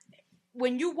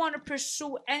when you want to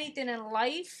pursue anything in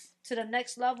life to the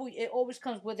next level, it always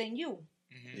comes within you.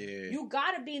 Mm-hmm. Yeah. You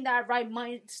gotta be in that right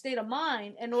state of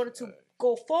mind in order to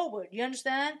go forward. You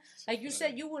understand? Like you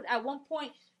said, you would at one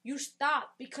point. You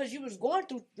stopped because you was going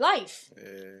through life.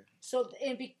 Yeah. So,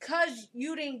 and because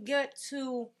you didn't get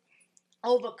to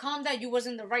overcome that, you was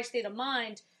in the right state of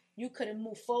mind, you couldn't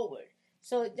move forward.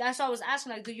 So that's why I was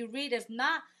asking, like, do you read? If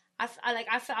not,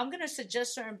 I'm gonna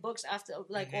suggest certain books after,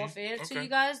 like, off air to you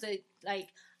guys that, like,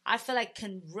 I feel like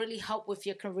can really help with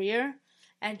your career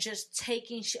and just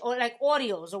taking or like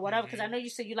audios or whatever. Because I know you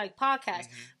said you like podcasts.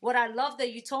 What I love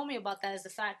that you told me about that is the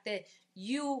fact that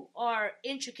you are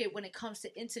intricate when it comes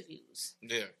to interviews.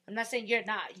 Yeah. I'm not saying you're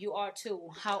not. You are too.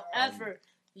 However,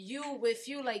 you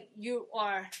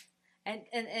are, and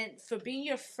for being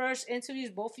your first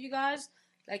interviews, both of you guys,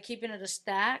 like keeping it a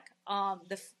stack.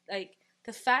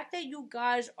 The fact that you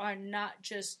guys are not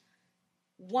just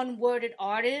one-worded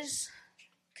artists,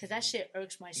 because that shit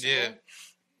irks my soul. Yeah.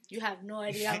 You have no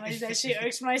idea how much that shit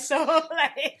irks my soul.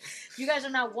 Like, you guys are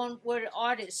not one-worded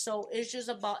artists, so it's just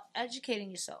about educating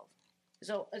yourself.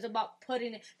 So it's about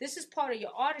putting it. This is part of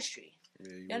your artistry. Yeah,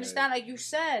 you understand? Right. Like you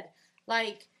said,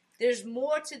 like there's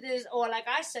more to this, or like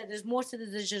I said, there's more to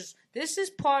this. This is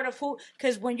part of who.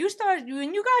 Because when you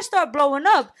guys start blowing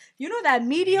up, you know that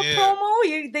media promo.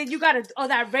 You got to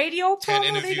that radio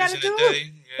promo they got to do.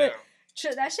 Yeah.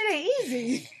 That shit ain't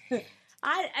easy.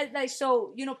 I like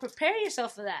so prepare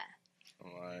yourself for that.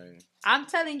 Right. I'm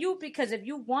telling you because if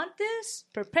you want this,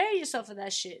 prepare yourself for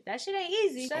that shit. That shit ain't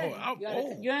easy.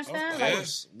 You understand? Like,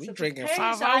 we drinking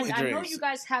 5-hour drinks. I know you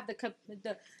guys have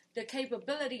the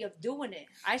capability of doing it.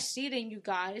 I see it in you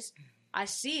guys. I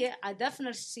see it. I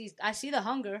definitely see. I see the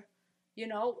hunger.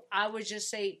 I would just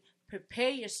say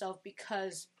prepare yourself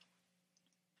because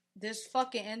this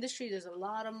fucking industry, there's a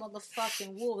lot of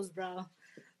motherfucking wolves, bro.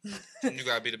 You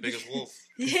gotta be the biggest wolf.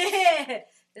 Yeah.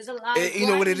 There's a lot of you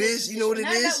know what it is? You know what it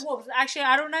is? Actually,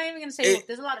 I'm not even gonna say wolf.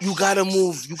 There's a lot of You gotta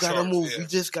move. You gotta move. Yeah. You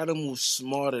just gotta move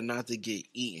smarter not to get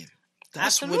eaten.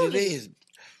 That's what it is.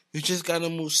 You just gotta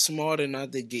move smarter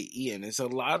not to get eaten. There's a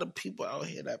lot of people out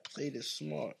here that play this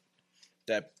smart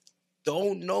that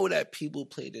don't know that people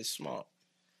play this smart.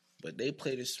 But they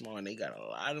play this smart and they got a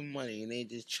lot of money and they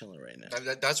just chilling right now.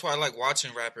 That's why I like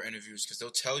watching rapper interviews because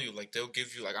they'll tell you, like, they'll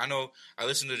give you, like, I know I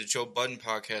listen to the Joe Budden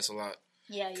podcast a lot.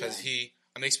 Yeah, because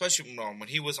especially when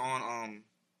he was on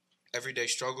Everyday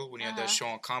Struggle, when he had that show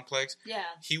on Complex. Yeah.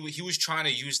 He was trying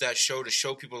to use that show to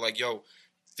show people, like, yo,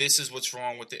 this is what's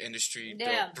wrong with the industry.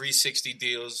 Yeah. The 360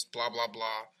 deals, blah, blah,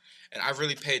 blah. And I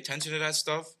really pay attention to that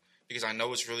stuff because I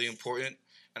know it's really important.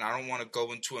 And I don't want to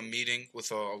go into a meeting with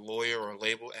a lawyer or a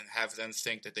label and have them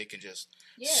think that they can just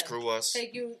screw us.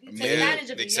 Take advantage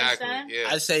of it. Exactly. Yeah.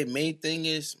 I say main thing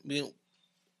is,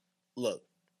 look,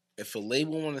 if a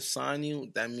label want to sign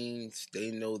you, that means they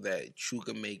know that you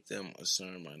can make them a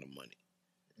certain amount of money.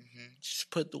 Mm-hmm. Just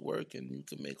put the work and you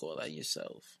can make all that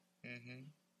yourself. Mm-hmm.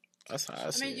 That's how I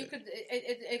see it. You could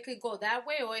it could go that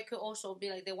way, or it could also be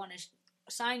like they want to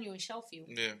sign you and shelf you.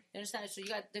 Yeah. You understand? So you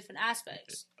got different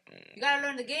aspects. You gotta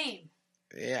learn the game.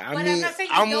 Yeah, I'm learning.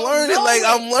 I'm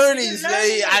learning.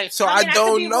 I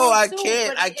don't know. I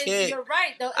can't. You're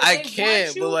right. I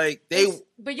can't. But like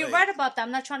but you're right about that.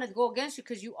 I'm not trying to go against you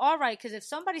because you are right. Because if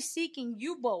somebody's seeking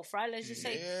you both, right? Let's just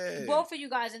say both of you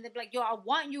guys, and they're like, "Yo, I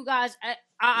want you guys."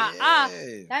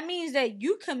 That means that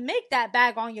you can make that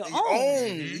bag on your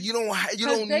own. You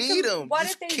don't need them. What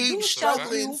if they do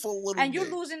struggling for a little bit, and you're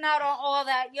losing out on all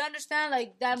that? You understand?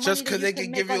 Like that money just because they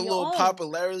can give you a little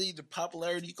popularity, the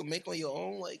popularity you can make on your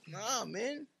own. Like, nah,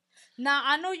 man. Now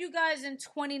I know you guys in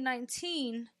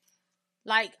 2019.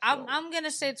 Like I'm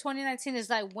gonna say 2019 is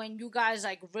like when you guys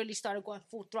like really started going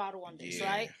full throttle on this,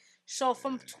 right? So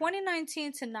from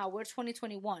 2019 to now, we're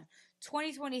 2021.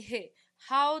 2020 hit.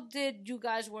 How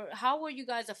were you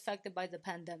guys affected by the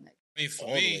pandemic? I mean, for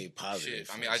me, positive.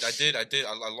 Shit. I mean,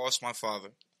 I lost my father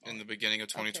in the beginning of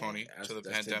 2020 to the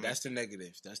pandemic. That's the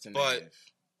negative. But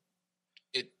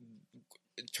in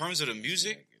terms of the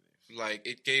music, like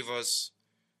it gave us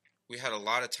we had a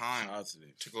lot of time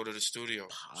Positive. to go to the studio.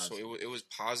 Positive. So it was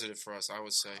positive for us, I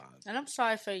would say. And I'm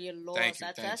sorry for your loss. Thank you.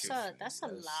 That's a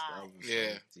lot.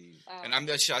 Yeah. And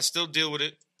I still deal with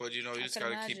it, but you just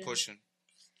gotta keep pushing.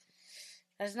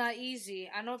 That's not easy.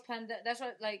 I know that's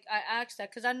what I asked that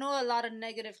because I know a lot of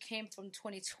negative came from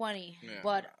 2020,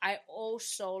 but I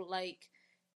also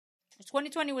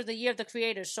 2020 was the year of the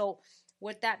creator. So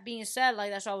with that being said,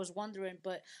 that's what I was wondering.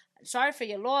 But sorry for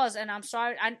your loss, and I'm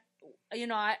sorry. I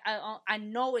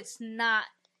know it's not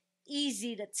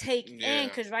easy to take in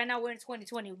because right now we're in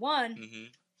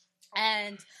 2021,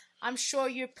 and I'm sure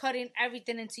you're putting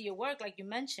everything into your work, like you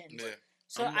mentioned. Yeah.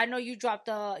 So I know you dropped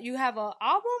you have an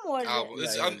album or album?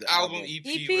 It's an album, EP,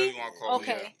 whatever you want to call it.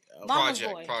 Okay.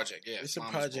 Yeah. Project, yeah. It's a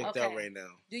project out right now.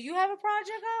 Do you have a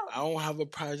project out? I don't have a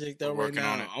project out right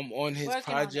now. I'm on his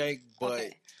project,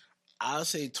 but I'll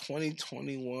say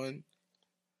 2021,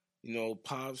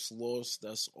 Pops lost,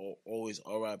 that's always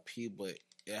RIP, but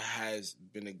it has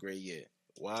been a great year.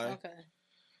 Why? Okay.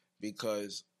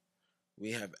 Because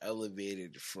we have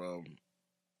elevated from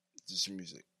this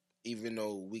music. Even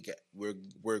though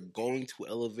we're going to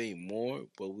elevate more,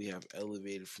 but we have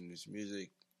elevated from this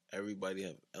music. Everybody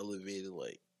have elevated,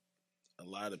 a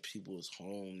lot of people's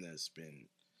home that's been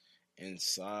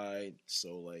inside.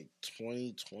 So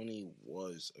 2020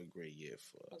 was a great year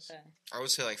for us. Okay. I would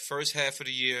say first half of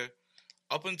the year,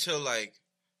 up until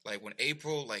when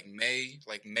April,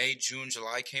 May, June,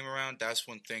 July came around, that's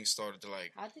when things started to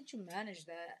How did you manage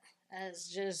that as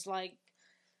just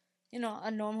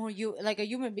a normal a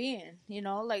human being,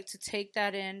 to take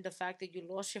that in, the fact that you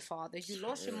lost your father, you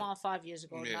lost your mom 5 years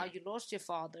ago, now you lost your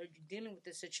father, you're dealing with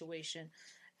this situation,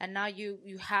 and now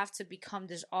you have to become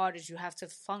this artist, you have to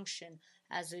function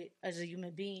as a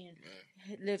human being,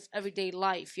 live everyday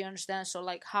life, you understand? So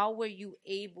how were you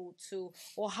able to,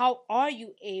 or how are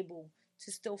you able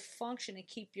to still function and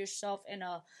keep yourself in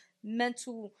a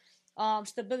mental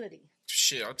stability?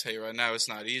 Shit, I'll tell you right now, it's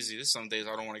not easy. There's some days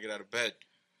I don't want to get out of bed.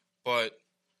 But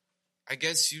I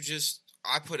guess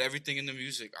I put everything in the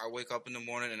music. I wake up in the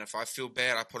morning, and if I feel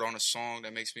bad, I put on a song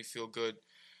that makes me feel good.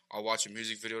 I'll watch a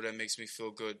music video that makes me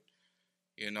feel good.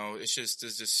 It's just,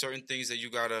 there's just certain things that you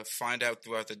got to find out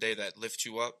throughout the day that lift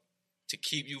you up to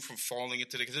keep you from falling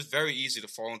into because it's very easy to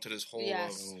fall into this hole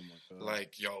of, oh my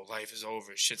God. Life is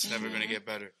over. Shit's never going to get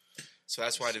better. So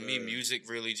that's why, to me, music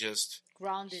really just...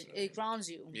 It grounds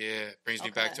you. Yeah, brings me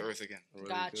back to earth again. Really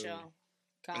gotcha.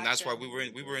 And that's why we were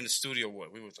in the studio.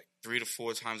 We were 3 to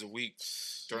 4 times a week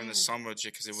during the summer,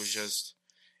 because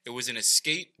it was an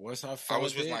escape. Once I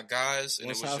was with my guys, and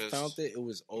once I found it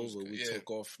was over. We took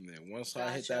off from there. Once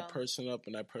I hit that person up,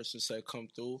 and that person said come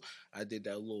through, I did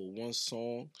that little one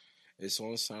song. It's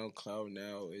on SoundCloud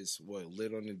now. It's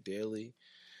lit on the daily.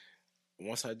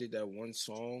 Once I did that one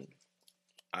song,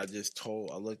 I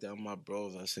looked at my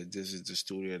bros. I said, this is the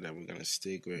studio that we're going to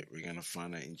stick with. We're going to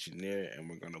find an engineer, and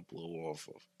we're going to blow off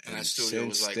of. And that studio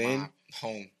was my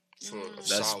home.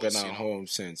 That's been our home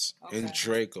since. Okay. In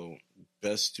Draco,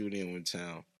 best studio in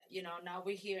town. Now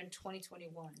we're here in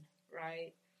 2021,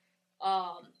 right?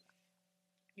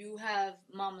 You have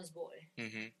Mama's Boy.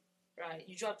 Mm-hmm. Right.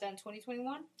 You dropped that in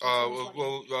 2021?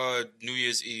 New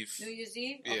Year's Eve. New Year's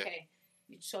Eve? Yeah. Okay.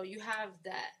 So you have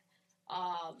that.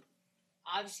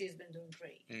 Obviously, it's been doing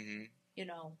great. Mm-hmm.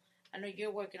 I know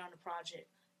you're working on a project.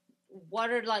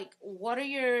 What are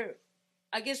your,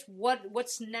 I guess,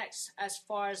 what's next as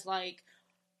far as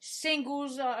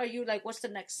singles? Are you what's the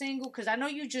next single? Because I know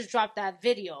you just dropped that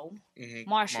video,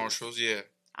 Marshalls. Yeah.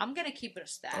 I'm gonna keep it a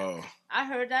stack. Oh. I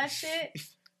heard that shit.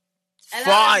 And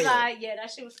fire. I was like, yeah,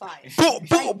 that shit was fire.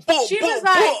 She was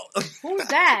like, who's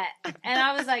that? And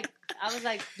I was like,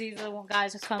 these are the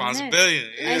guys are coming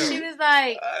Bondsabillion, in. And she was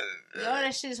like, yo,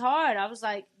 that shit's hard. I was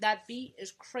like, that beat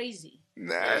is crazy.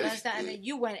 Nice. You understand? And then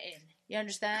you went in. You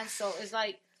understand? So it's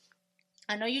I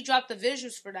know you dropped the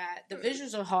visuals for that. The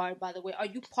visuals are hard, by the way. Are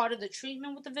you part of the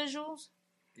treatment with the visuals?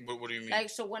 What do you mean?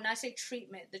 So when I say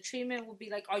treatment, the treatment would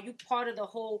be are you part of the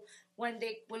whole when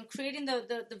creating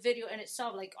the video in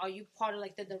itself? Are you part of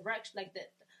the direction,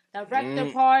 the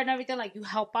director part and everything? You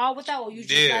help out with that, or you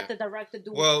just let the director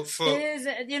do his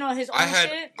his own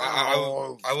shit?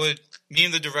 I would. Me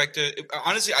and the director.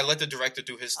 Honestly, I let the director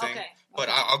do his thing. Okay. But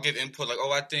I'll give input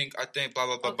I think blah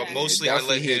blah blah. Okay. But mostly I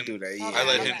let him do that. Yeah. I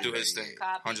let him do his thing.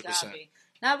 100%.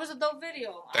 That was a dope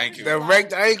video. Thank you.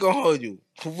 Director, I ain't gonna hold you.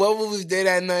 Whoever was there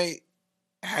that night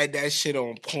had that shit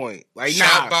on point.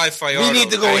 Shot by Fiardo. We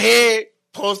need to go here,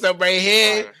 post up right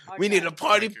here. Okay. We need a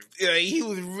party. He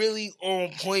was really on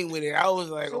point with it. I was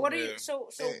like, so what are you? So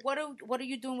what are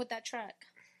you doing with that track?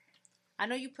 I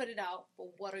know you put it out, but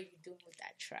what are you doing with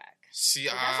that track? See,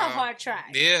 that's a hard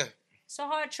track. Yeah. It's a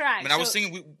hard track. I mean, I was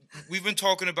thinking we've been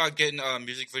talking about getting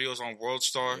music videos on World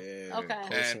Star. Yeah,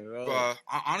 okay. And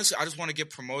honestly, I just want to get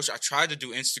promotion. I tried to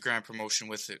do Instagram promotion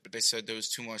with it, but they said there was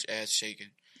too much ass shaking.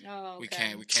 Oh,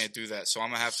 okay. We can't do that. So I'm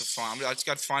gonna have to find. I just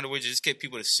got to find a way to just get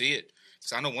people to see it.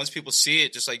 Because I know once people see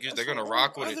it, just like you, they're gonna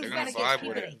rock with it. They're gonna vibe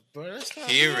with it.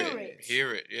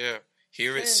 Hear it. Yeah.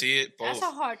 Hear it, see it, both. That's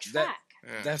a hard track.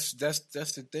 That's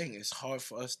the thing. It's hard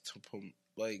for us to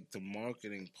the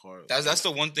marketing part. That's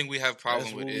the one thing we have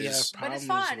problem with but it's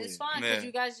fine. It's fine because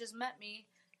you guys just met me.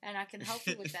 And I can help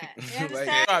you with that. You understand?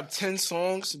 Like, we have 10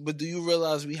 songs, but do you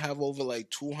realize we have over like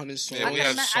 200 songs? Yeah, we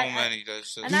have so many. Do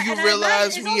you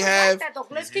realize we have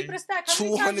Let's keep it a stack.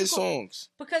 200 songs?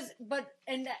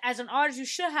 And as an artist, you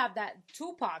should have that.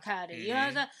 Tupac had it. You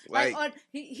understand? Like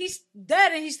he's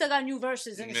dead and he still got new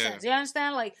verses in a sense. You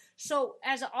understand? Like, so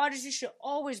as an artist, you should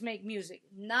always make music.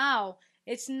 Now,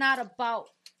 it's not about...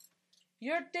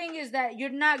 Your thing is that you're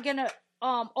not going to...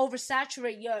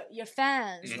 oversaturate your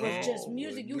fans with just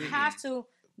music. You have to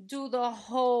do the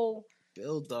whole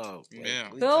build up.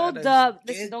 Build up.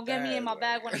 Listen, don't get me in my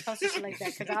bag when it comes to shit like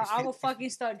that, because I will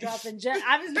fucking start dropping.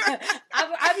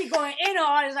 I be going in on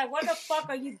artists like, what the fuck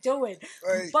are you doing?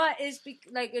 Like, but it's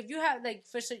like if you have like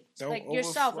for like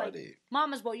yourself, like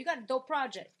Mama's Boy, you got a dope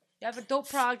project. You have a dope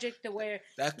project to where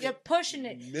you're pushing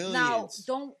it. Millions. Now,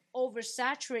 don't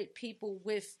oversaturate people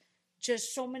with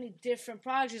just so many different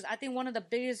projects. I think one of the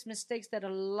biggest mistakes that a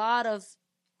lot of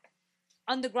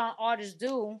underground artists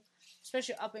do,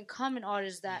 especially up and coming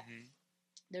artists, that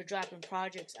they're dropping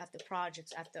projects after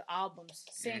albums,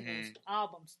 singles,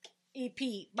 albums, EP,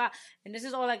 and this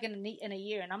is all like in a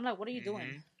year. And I'm like, what are you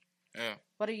doing? Yeah,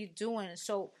 what are you doing?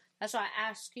 So that's why I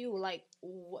ask you, like,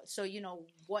 so you know,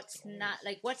 what's not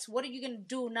like, what are you gonna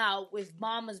do now with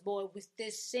Mama's Boy, with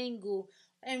this single,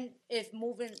 and if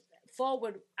moving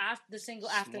forward after the single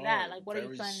after that, like, what are you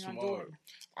planning on doing?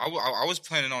 I was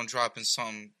planning on dropping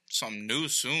something new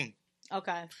soon.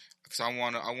 Okay. Because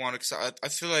I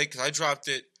feel like, cause I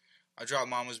dropped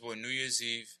Mama's Boy New Year's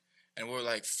Eve, and we're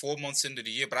like 4 months into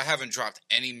the year, but I haven't dropped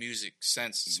any music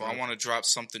since. So I want to drop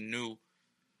something new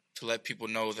to let people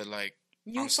know that, like,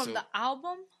 the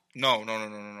album? No.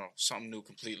 Something new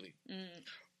completely.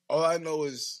 All I know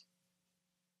is,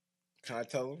 can I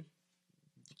tell them?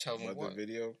 Tell them what? The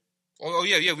video. Oh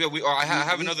yeah. I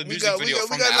have another music video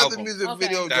from the album. Music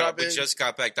video that we just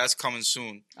got back. That's coming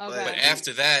soon. Okay. But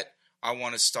after that, I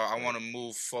want to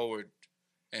move forward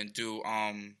and do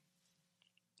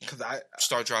because I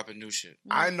start dropping new shit.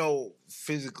 I know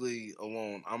physically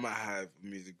alone, I'm gonna have a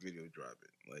music video dropping,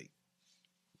 like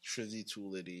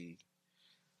Trizzytolitty.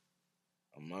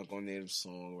 I'm not gonna name the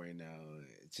song right now.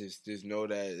 Just know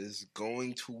that it's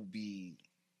going to be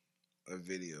a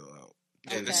video out.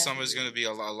 Yeah, this summer's going to be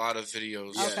a lot of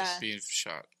videos being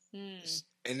shot. And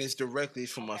it's directly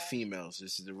from my females.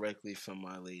 It's directly from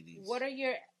my ladies.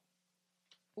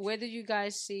 Where do you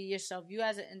guys see yourself? You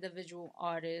as an individual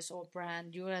artist or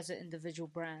brand, you as an individual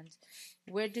brand,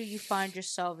 where do you find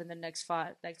yourself in the next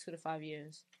 2 to 5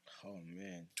 years? Oh,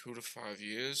 man. 2 to 5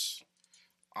 years?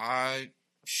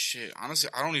 Honestly,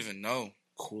 I don't even know.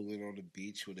 Cooling on the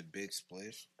beach with a big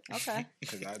spliff. Okay.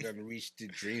 Because I done reached the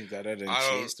dreams that I done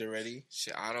chased already.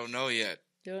 Shit, I don't know yet.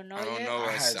 You don't know I don't yet?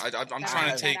 know. I'm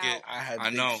trying to take it.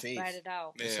 I know. Faith. Write it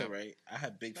out. That's all right. I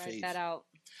have big faith. Write that out.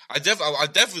 I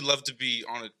definitely love to be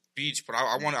on a beach, but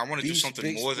I want to do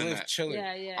something more than that. Chilling.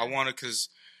 Yeah. I want to, because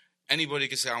anybody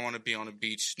can say I want to be on a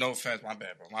beach. No offense, my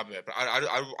bad, bro. My bad. But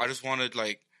I just want to,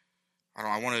 like,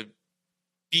 I want to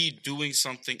be doing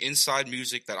something inside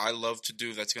music that I love to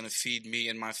do that's going to feed me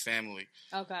and my family.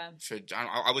 Okay. For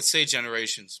I would say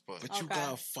generations, but you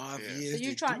got 5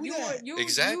 years. So you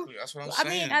exactly. That's what I'm saying. I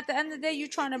mean, at the end of the day, you're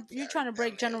trying to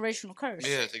break generational curse.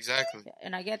 Yes, exactly.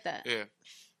 And I get that.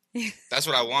 Yeah. That's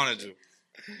what I want to do.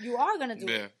 You are gonna do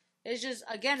it. It's just,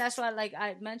 again, that's why, like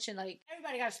I mentioned, like,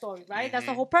 everybody got a story, right? That's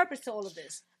the whole purpose to all of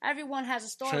this. Everyone has a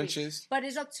story. Trenches. But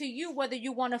it's up to you whether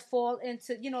you want to fall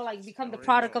into, like, become the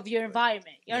product of your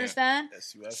environment. You understand?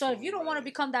 So if you don't want to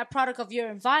become that product of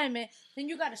your environment, then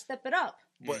you got to step it up.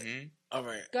 But, all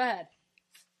right. Go ahead.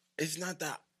 It's not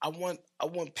that. I want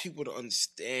people to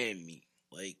understand me.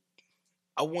 Like,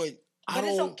 I don't want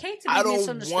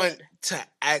to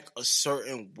act a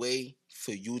certain way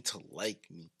for you to like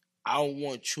me. I don't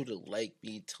want you to like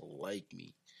me to like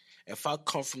me. If I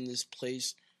come from this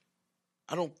place,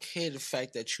 I don't care the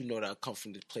fact that you know that I come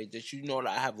from this place, that you know that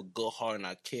I have a good heart and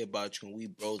I care about you and we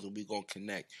bros and we gonna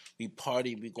connect. We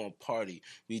party, we gonna party.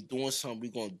 We doing something, we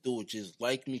gonna do it. Just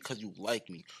like me because you like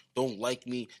me. Don't like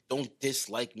me, don't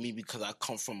dislike me because I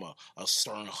come from a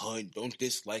certain hood. Don't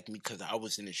dislike me because I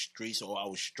was in the streets or I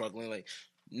was struggling. Like,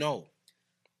 no.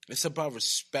 It's about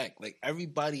respect. Like,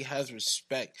 everybody has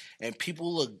respect, and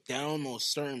people look down on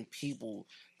certain people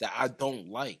that I don't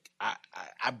like.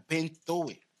 I've been through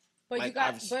it. But like, you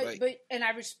got, but, and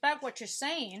I respect what you're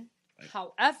saying.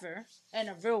 However, in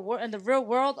the real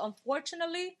world,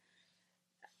 unfortunately,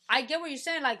 I get what you're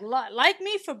saying. Like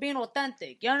me for being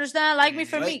authentic. You understand? Like me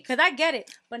for me, because I get it.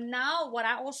 But now, what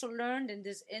I also learned in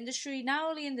this industry, not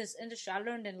only in this industry, I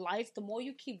learned in life. The more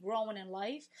you keep growing in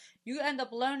life, you end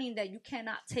up learning that you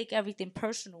cannot take everything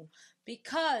personal,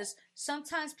 because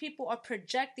sometimes people are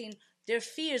projecting their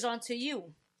fears onto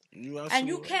you. And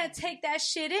you can't take that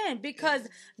shit in, because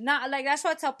that's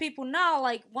why I tell people now,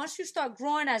 like, once you start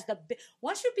growing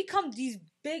once you become these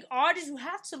big artists, you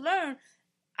have to learn,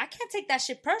 I can't take that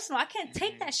shit personal. I can't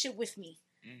take that shit with me.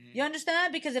 You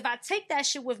understand? Because if I take that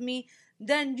shit with me,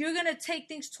 then you're gonna take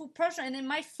things too personal, and it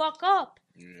might fuck up.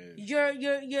 You're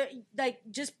like,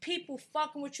 just people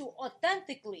fucking with you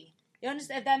authentically. You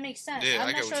understand? If that makes sense. Yeah,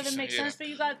 I'm not sure if it makes sense for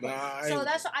you guys. So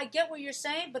that's what I get what you're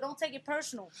saying, but don't take it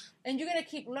personal. And you're gonna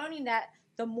keep learning that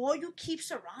the more you keep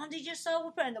surrounding yourself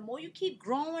with it, and the more you keep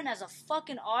growing as a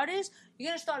fucking artist, you're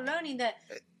gonna start learning that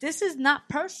this is not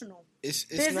personal. It's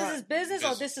business not, is business,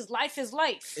 or this is life is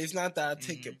life. It's not that I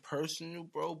take it personal,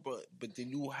 bro, but then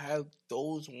you have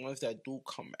those ones that do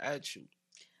come at you.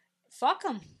 Fuck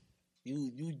them.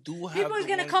 You do have people is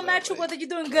gonna come at you, whether you're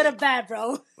doing good or bad,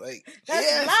 bro. Like,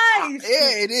 that's life.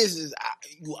 It is.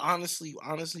 You honestly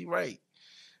right.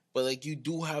 But like, you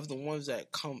do have the ones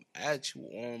that come at you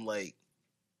on like,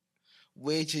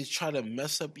 where just try to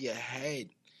mess up your head,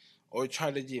 or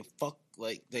try to just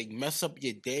mess up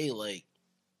your day. Like,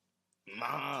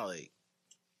 nah, like,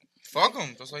 fuck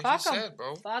them. That's like you said,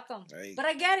 bro. Fuck them. Like, but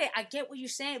I get it. I get what you're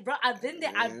saying, bro. I've been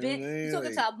there. You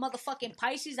talking to motherfucking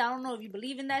Pisces. I don't know if you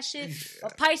believe in that shit.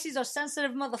 But Pisces are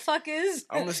sensitive motherfuckers.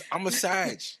 I'm a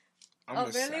Sag. Oh,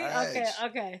 really?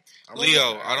 Okay.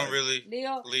 Leo, I don't really.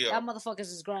 Leo. That motherfuckers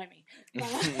is grimy. Yo,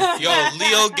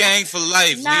 Leo gang for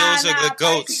life. Leos are the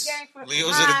goats.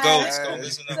 Leos are the goats. Go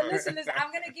listen to her. Listen.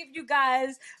 I'm gonna give you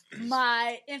guys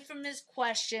my infamous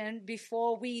question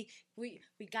before we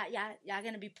got y'all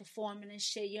gonna be performing and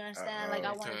shit. You understand?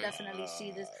 I want to definitely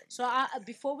see this. So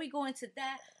before we go into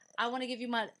that, I want to give you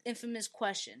my infamous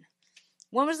question.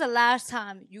 When was the last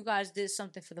time you guys did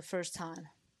something for the first time?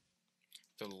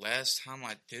 The last time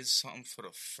I did something for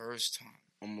the first time,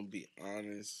 I'm gonna be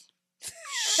honest.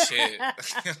 Shit, I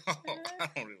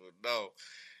don't even know.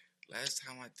 Last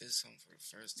time I did something for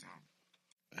the first time,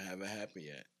 I haven't happened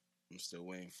yet. I'm still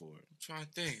waiting for it. I'm trying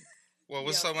to think. Well,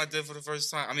 what's something I did for the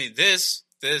first time? I mean, this.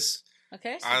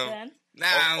 Okay, so then.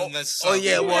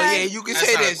 You can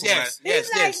say this. Yes.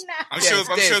 I'm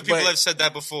sure people have said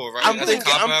that before, right? I'm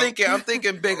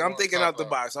thinking big. I'm thinking out the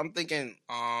box. I'm thinking.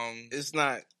 It's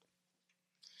not.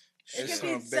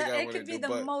 It could be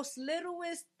the most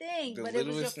littlest thing, but it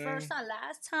was your first time.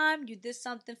 Last time you did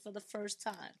something for the first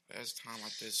time. Last time I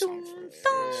did something for the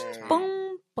first time.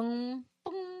 Boom, boom,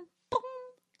 boom, boom,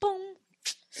 boom,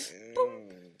 boom.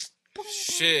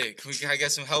 Shit, can I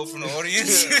get some help from the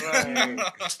audience? I'm trying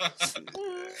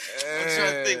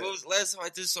to think. What was the last time I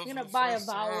did something? You're gonna buy a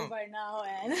vowel right now,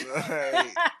 and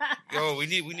yo, we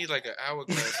need like an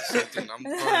hourglass or something. I'm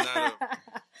running out of.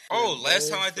 Oh, last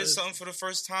time I did something for the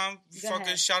first time,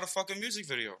 shot a fucking music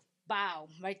video. Wow,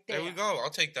 right there. There we go. I'll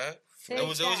take that. It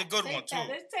was a good one too.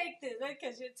 Let's take this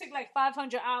because it took like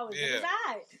 500 hours. Yeah. It was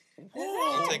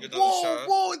alright. I'll take another shot.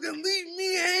 Whoa, then leave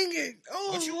me hanging.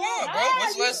 Oh, what you want, bro?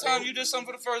 When's the last time you did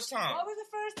something for the first time? What was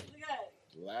the first?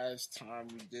 Yeah. Last time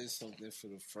we did something for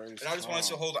the first time. And I just wanted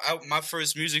to hold out my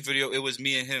first music video. It was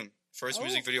me and him. First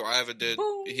music video I ever did.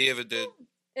 Boom, he ever did.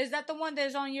 Is that the one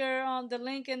that's on your the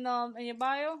link in your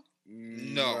bio?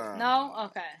 No. No?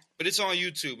 Okay. But it's on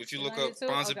YouTube. If you look up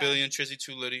Bondsabillion,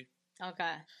 Trizzytolitty.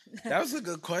 Okay. That was a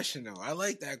good question, though. I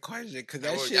like that question because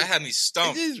that shit. That had me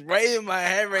stumped. It's just right in my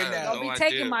head right now. Don't be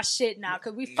taking my shit now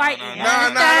because we fighting. No.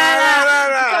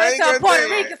 I ain't to Puerto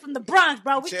Rican from the Bronx,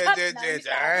 bro. We cutting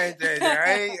I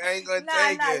ain't gonna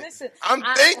take it. Listen. I'm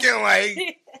thinking like,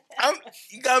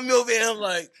 you got me over here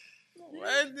like,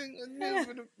 I think I did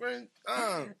for the first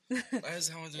time.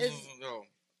 Last time I did something, yo.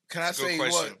 Can I say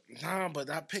what? Nah, but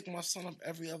I pick my son up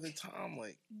every other time.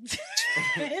 Like,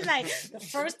 it's like the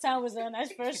first time was when I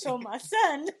first saw my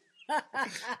son.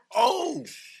 Oh,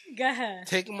 go ahead.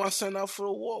 Taking my son out for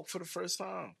a walk for the first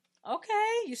time.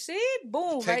 Okay, you see,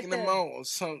 boom, taking right him out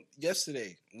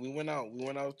yesterday. We went out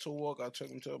to a walk. I took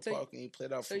him to a park and he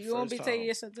played out for the first time. So you won't be taking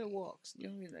your son to walks. You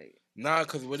won't be like. Nah,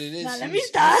 cause what it is. Now let me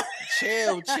stop.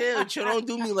 Chill. Don't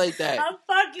do me like that. I'm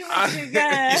fucking with you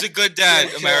guys. He's a good dad,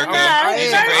 America.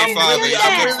 He's a I'm great really father. good He's a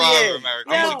dad. good father, America.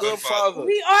 I'm a good father.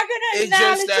 We are gonna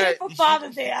acknowledge it for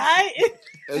Father's Day, alright?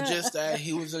 It's just that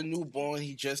he was a newborn.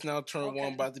 He just now turned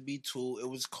 1, about to be 2. It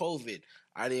was COVID.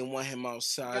 I didn't want him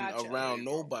outside around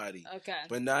nobody. Okay.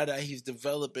 But now that he's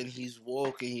developing, he's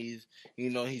walking,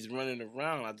 he's running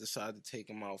around, I decided to take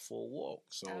him out for a walk.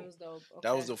 So that was dope. Okay.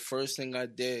 That was the first thing I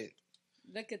did.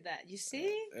 Look at that. You see?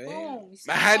 Boom. You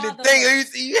see I had to think.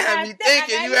 You had me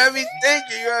thinking. You had me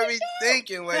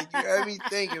thinking. Like, you had me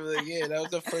thinking. Like, yeah, that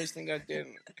was the first thing I did.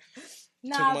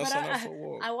 Nah, but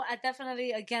I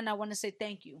definitely, again, I want to say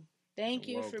thank you. Thank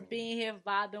you for being here,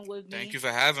 vibing with me. Thank you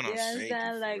for having us. You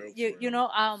understand? Like, you know,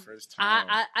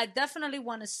 I definitely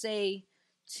want to say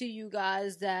to you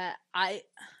guys that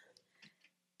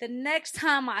the next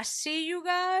time I see you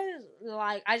guys,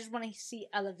 like, I just want to see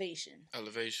elevation.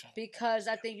 Because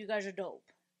I think you guys are dope.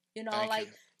 You know,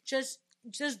 just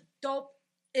dope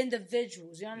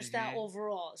individuals. You understand?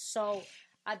 Overall. So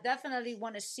I definitely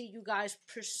want to see you guys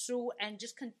pursue and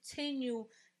just continue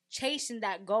chasing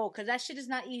that goal, because that shit is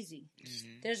not easy.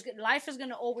 Life is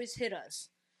gonna always hit us.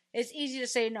 It's easy to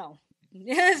say no.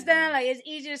 You understand? Like, it's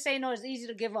easy to say no. It's easy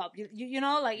to give up. You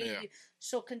know, like,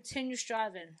 so continue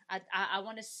striving. I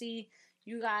want to see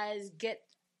you guys get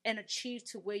and achieve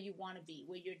to where you want to be,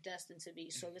 where you're destined to be.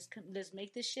 So let's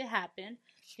make this shit happen.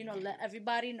 You know, let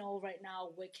everybody know right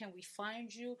now, where can we find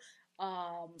you,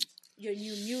 your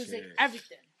new music,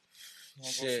 everything.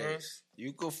 Shit.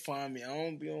 You can find me. I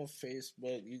don't be on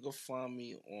Facebook. You can find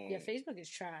me on. Yeah, Facebook is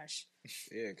trash.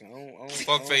 Yeah, I don't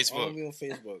fuck Facebook. I don't be on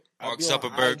Facebook. Mark I be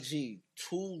Zuckerberg. on IG.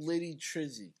 Trizzytolitty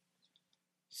Trizzy.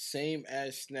 Same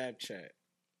as Snapchat.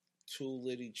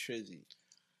 Trizzy.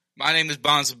 My name is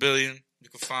Bondsabillion. You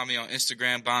can find me on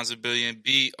Instagram, Bondsabillion,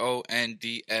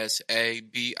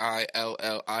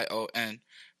 BONDSABILLION.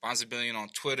 Bondsabillion on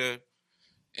Twitter,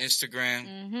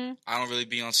 Instagram. I don't really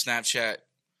be on Snapchat.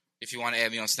 If you want to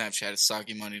add me on Snapchat, it's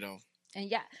Saki Money, though. And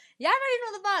y'all already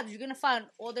know the vibes. You're going to find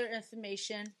all their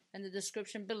information in the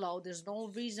description below. There's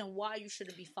no reason why you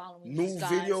shouldn't be following these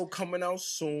guys. New video coming out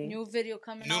soon. New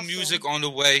music on the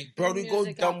way. Brody, go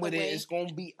dumb with it. It's going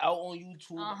to be out on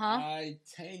YouTube. I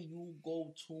tell you,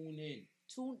 go tune in.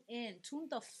 Tune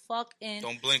the fuck in.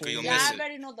 Don't blink or you'll miss it. Y'all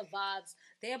already know the vibes.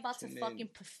 They're about to fucking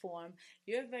perform.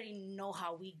 You already know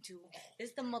how we do.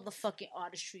 It's the motherfucking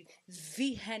Artistry. It's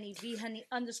V-Henny, V-Henny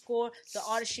 _ the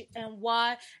Artistry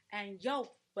NY. And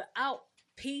yo, we're out.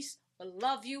 Peace. We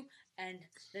love you. And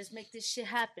let's make this shit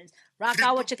happen. Rock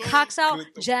out with your cocks out.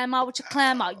 Jam out with your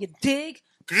clam out. You dig?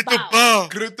 Get the ball.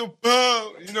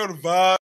 You know the vibe.